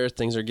out there.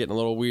 Things are getting a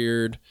little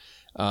weird.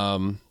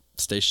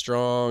 Stay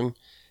strong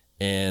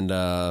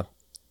and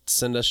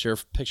send us your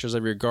pictures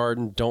of your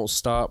garden. Don't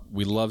stop.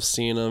 We love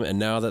seeing them. And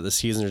now that the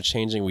seasons are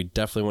changing, we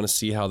definitely want to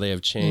see how they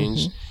have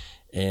changed.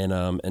 Mm-hmm. And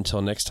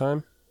until next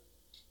time.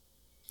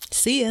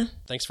 See ya.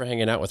 Thanks for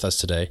hanging out with us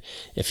today.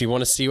 If you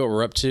want to see what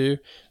we're up to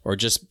or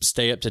just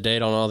stay up to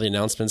date on all the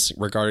announcements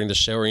regarding the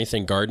show or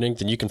anything gardening,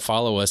 then you can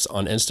follow us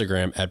on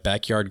Instagram at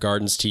Backyard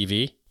Gardens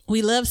TV.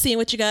 We love seeing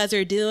what you guys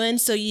are doing,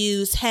 so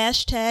use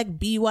hashtag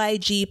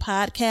BYG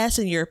Podcast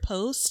in your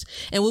posts,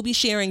 and we'll be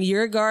sharing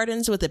your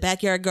gardens with the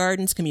Backyard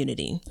Gardens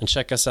community. And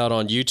check us out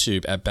on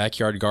YouTube at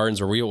Backyard Gardens,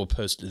 where we will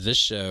post this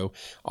show,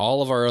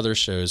 all of our other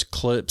shows,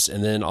 clips,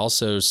 and then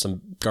also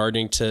some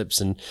gardening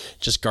tips and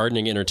just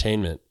gardening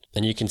entertainment.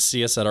 And you can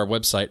see us at our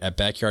website at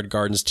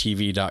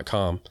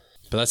backyardgardenstv.com.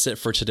 But that's it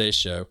for today's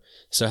show.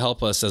 So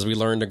help us as we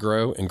learn to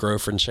grow and grow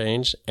for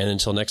change. And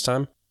until next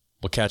time,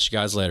 we'll catch you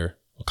guys later.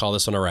 We'll call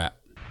this one a wrap.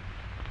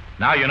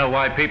 Now you know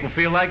why people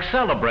feel like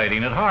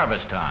celebrating at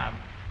harvest time.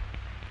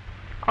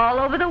 All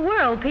over the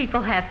world,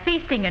 people have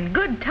feasting and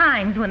good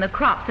times when the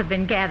crops have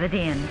been gathered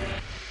in.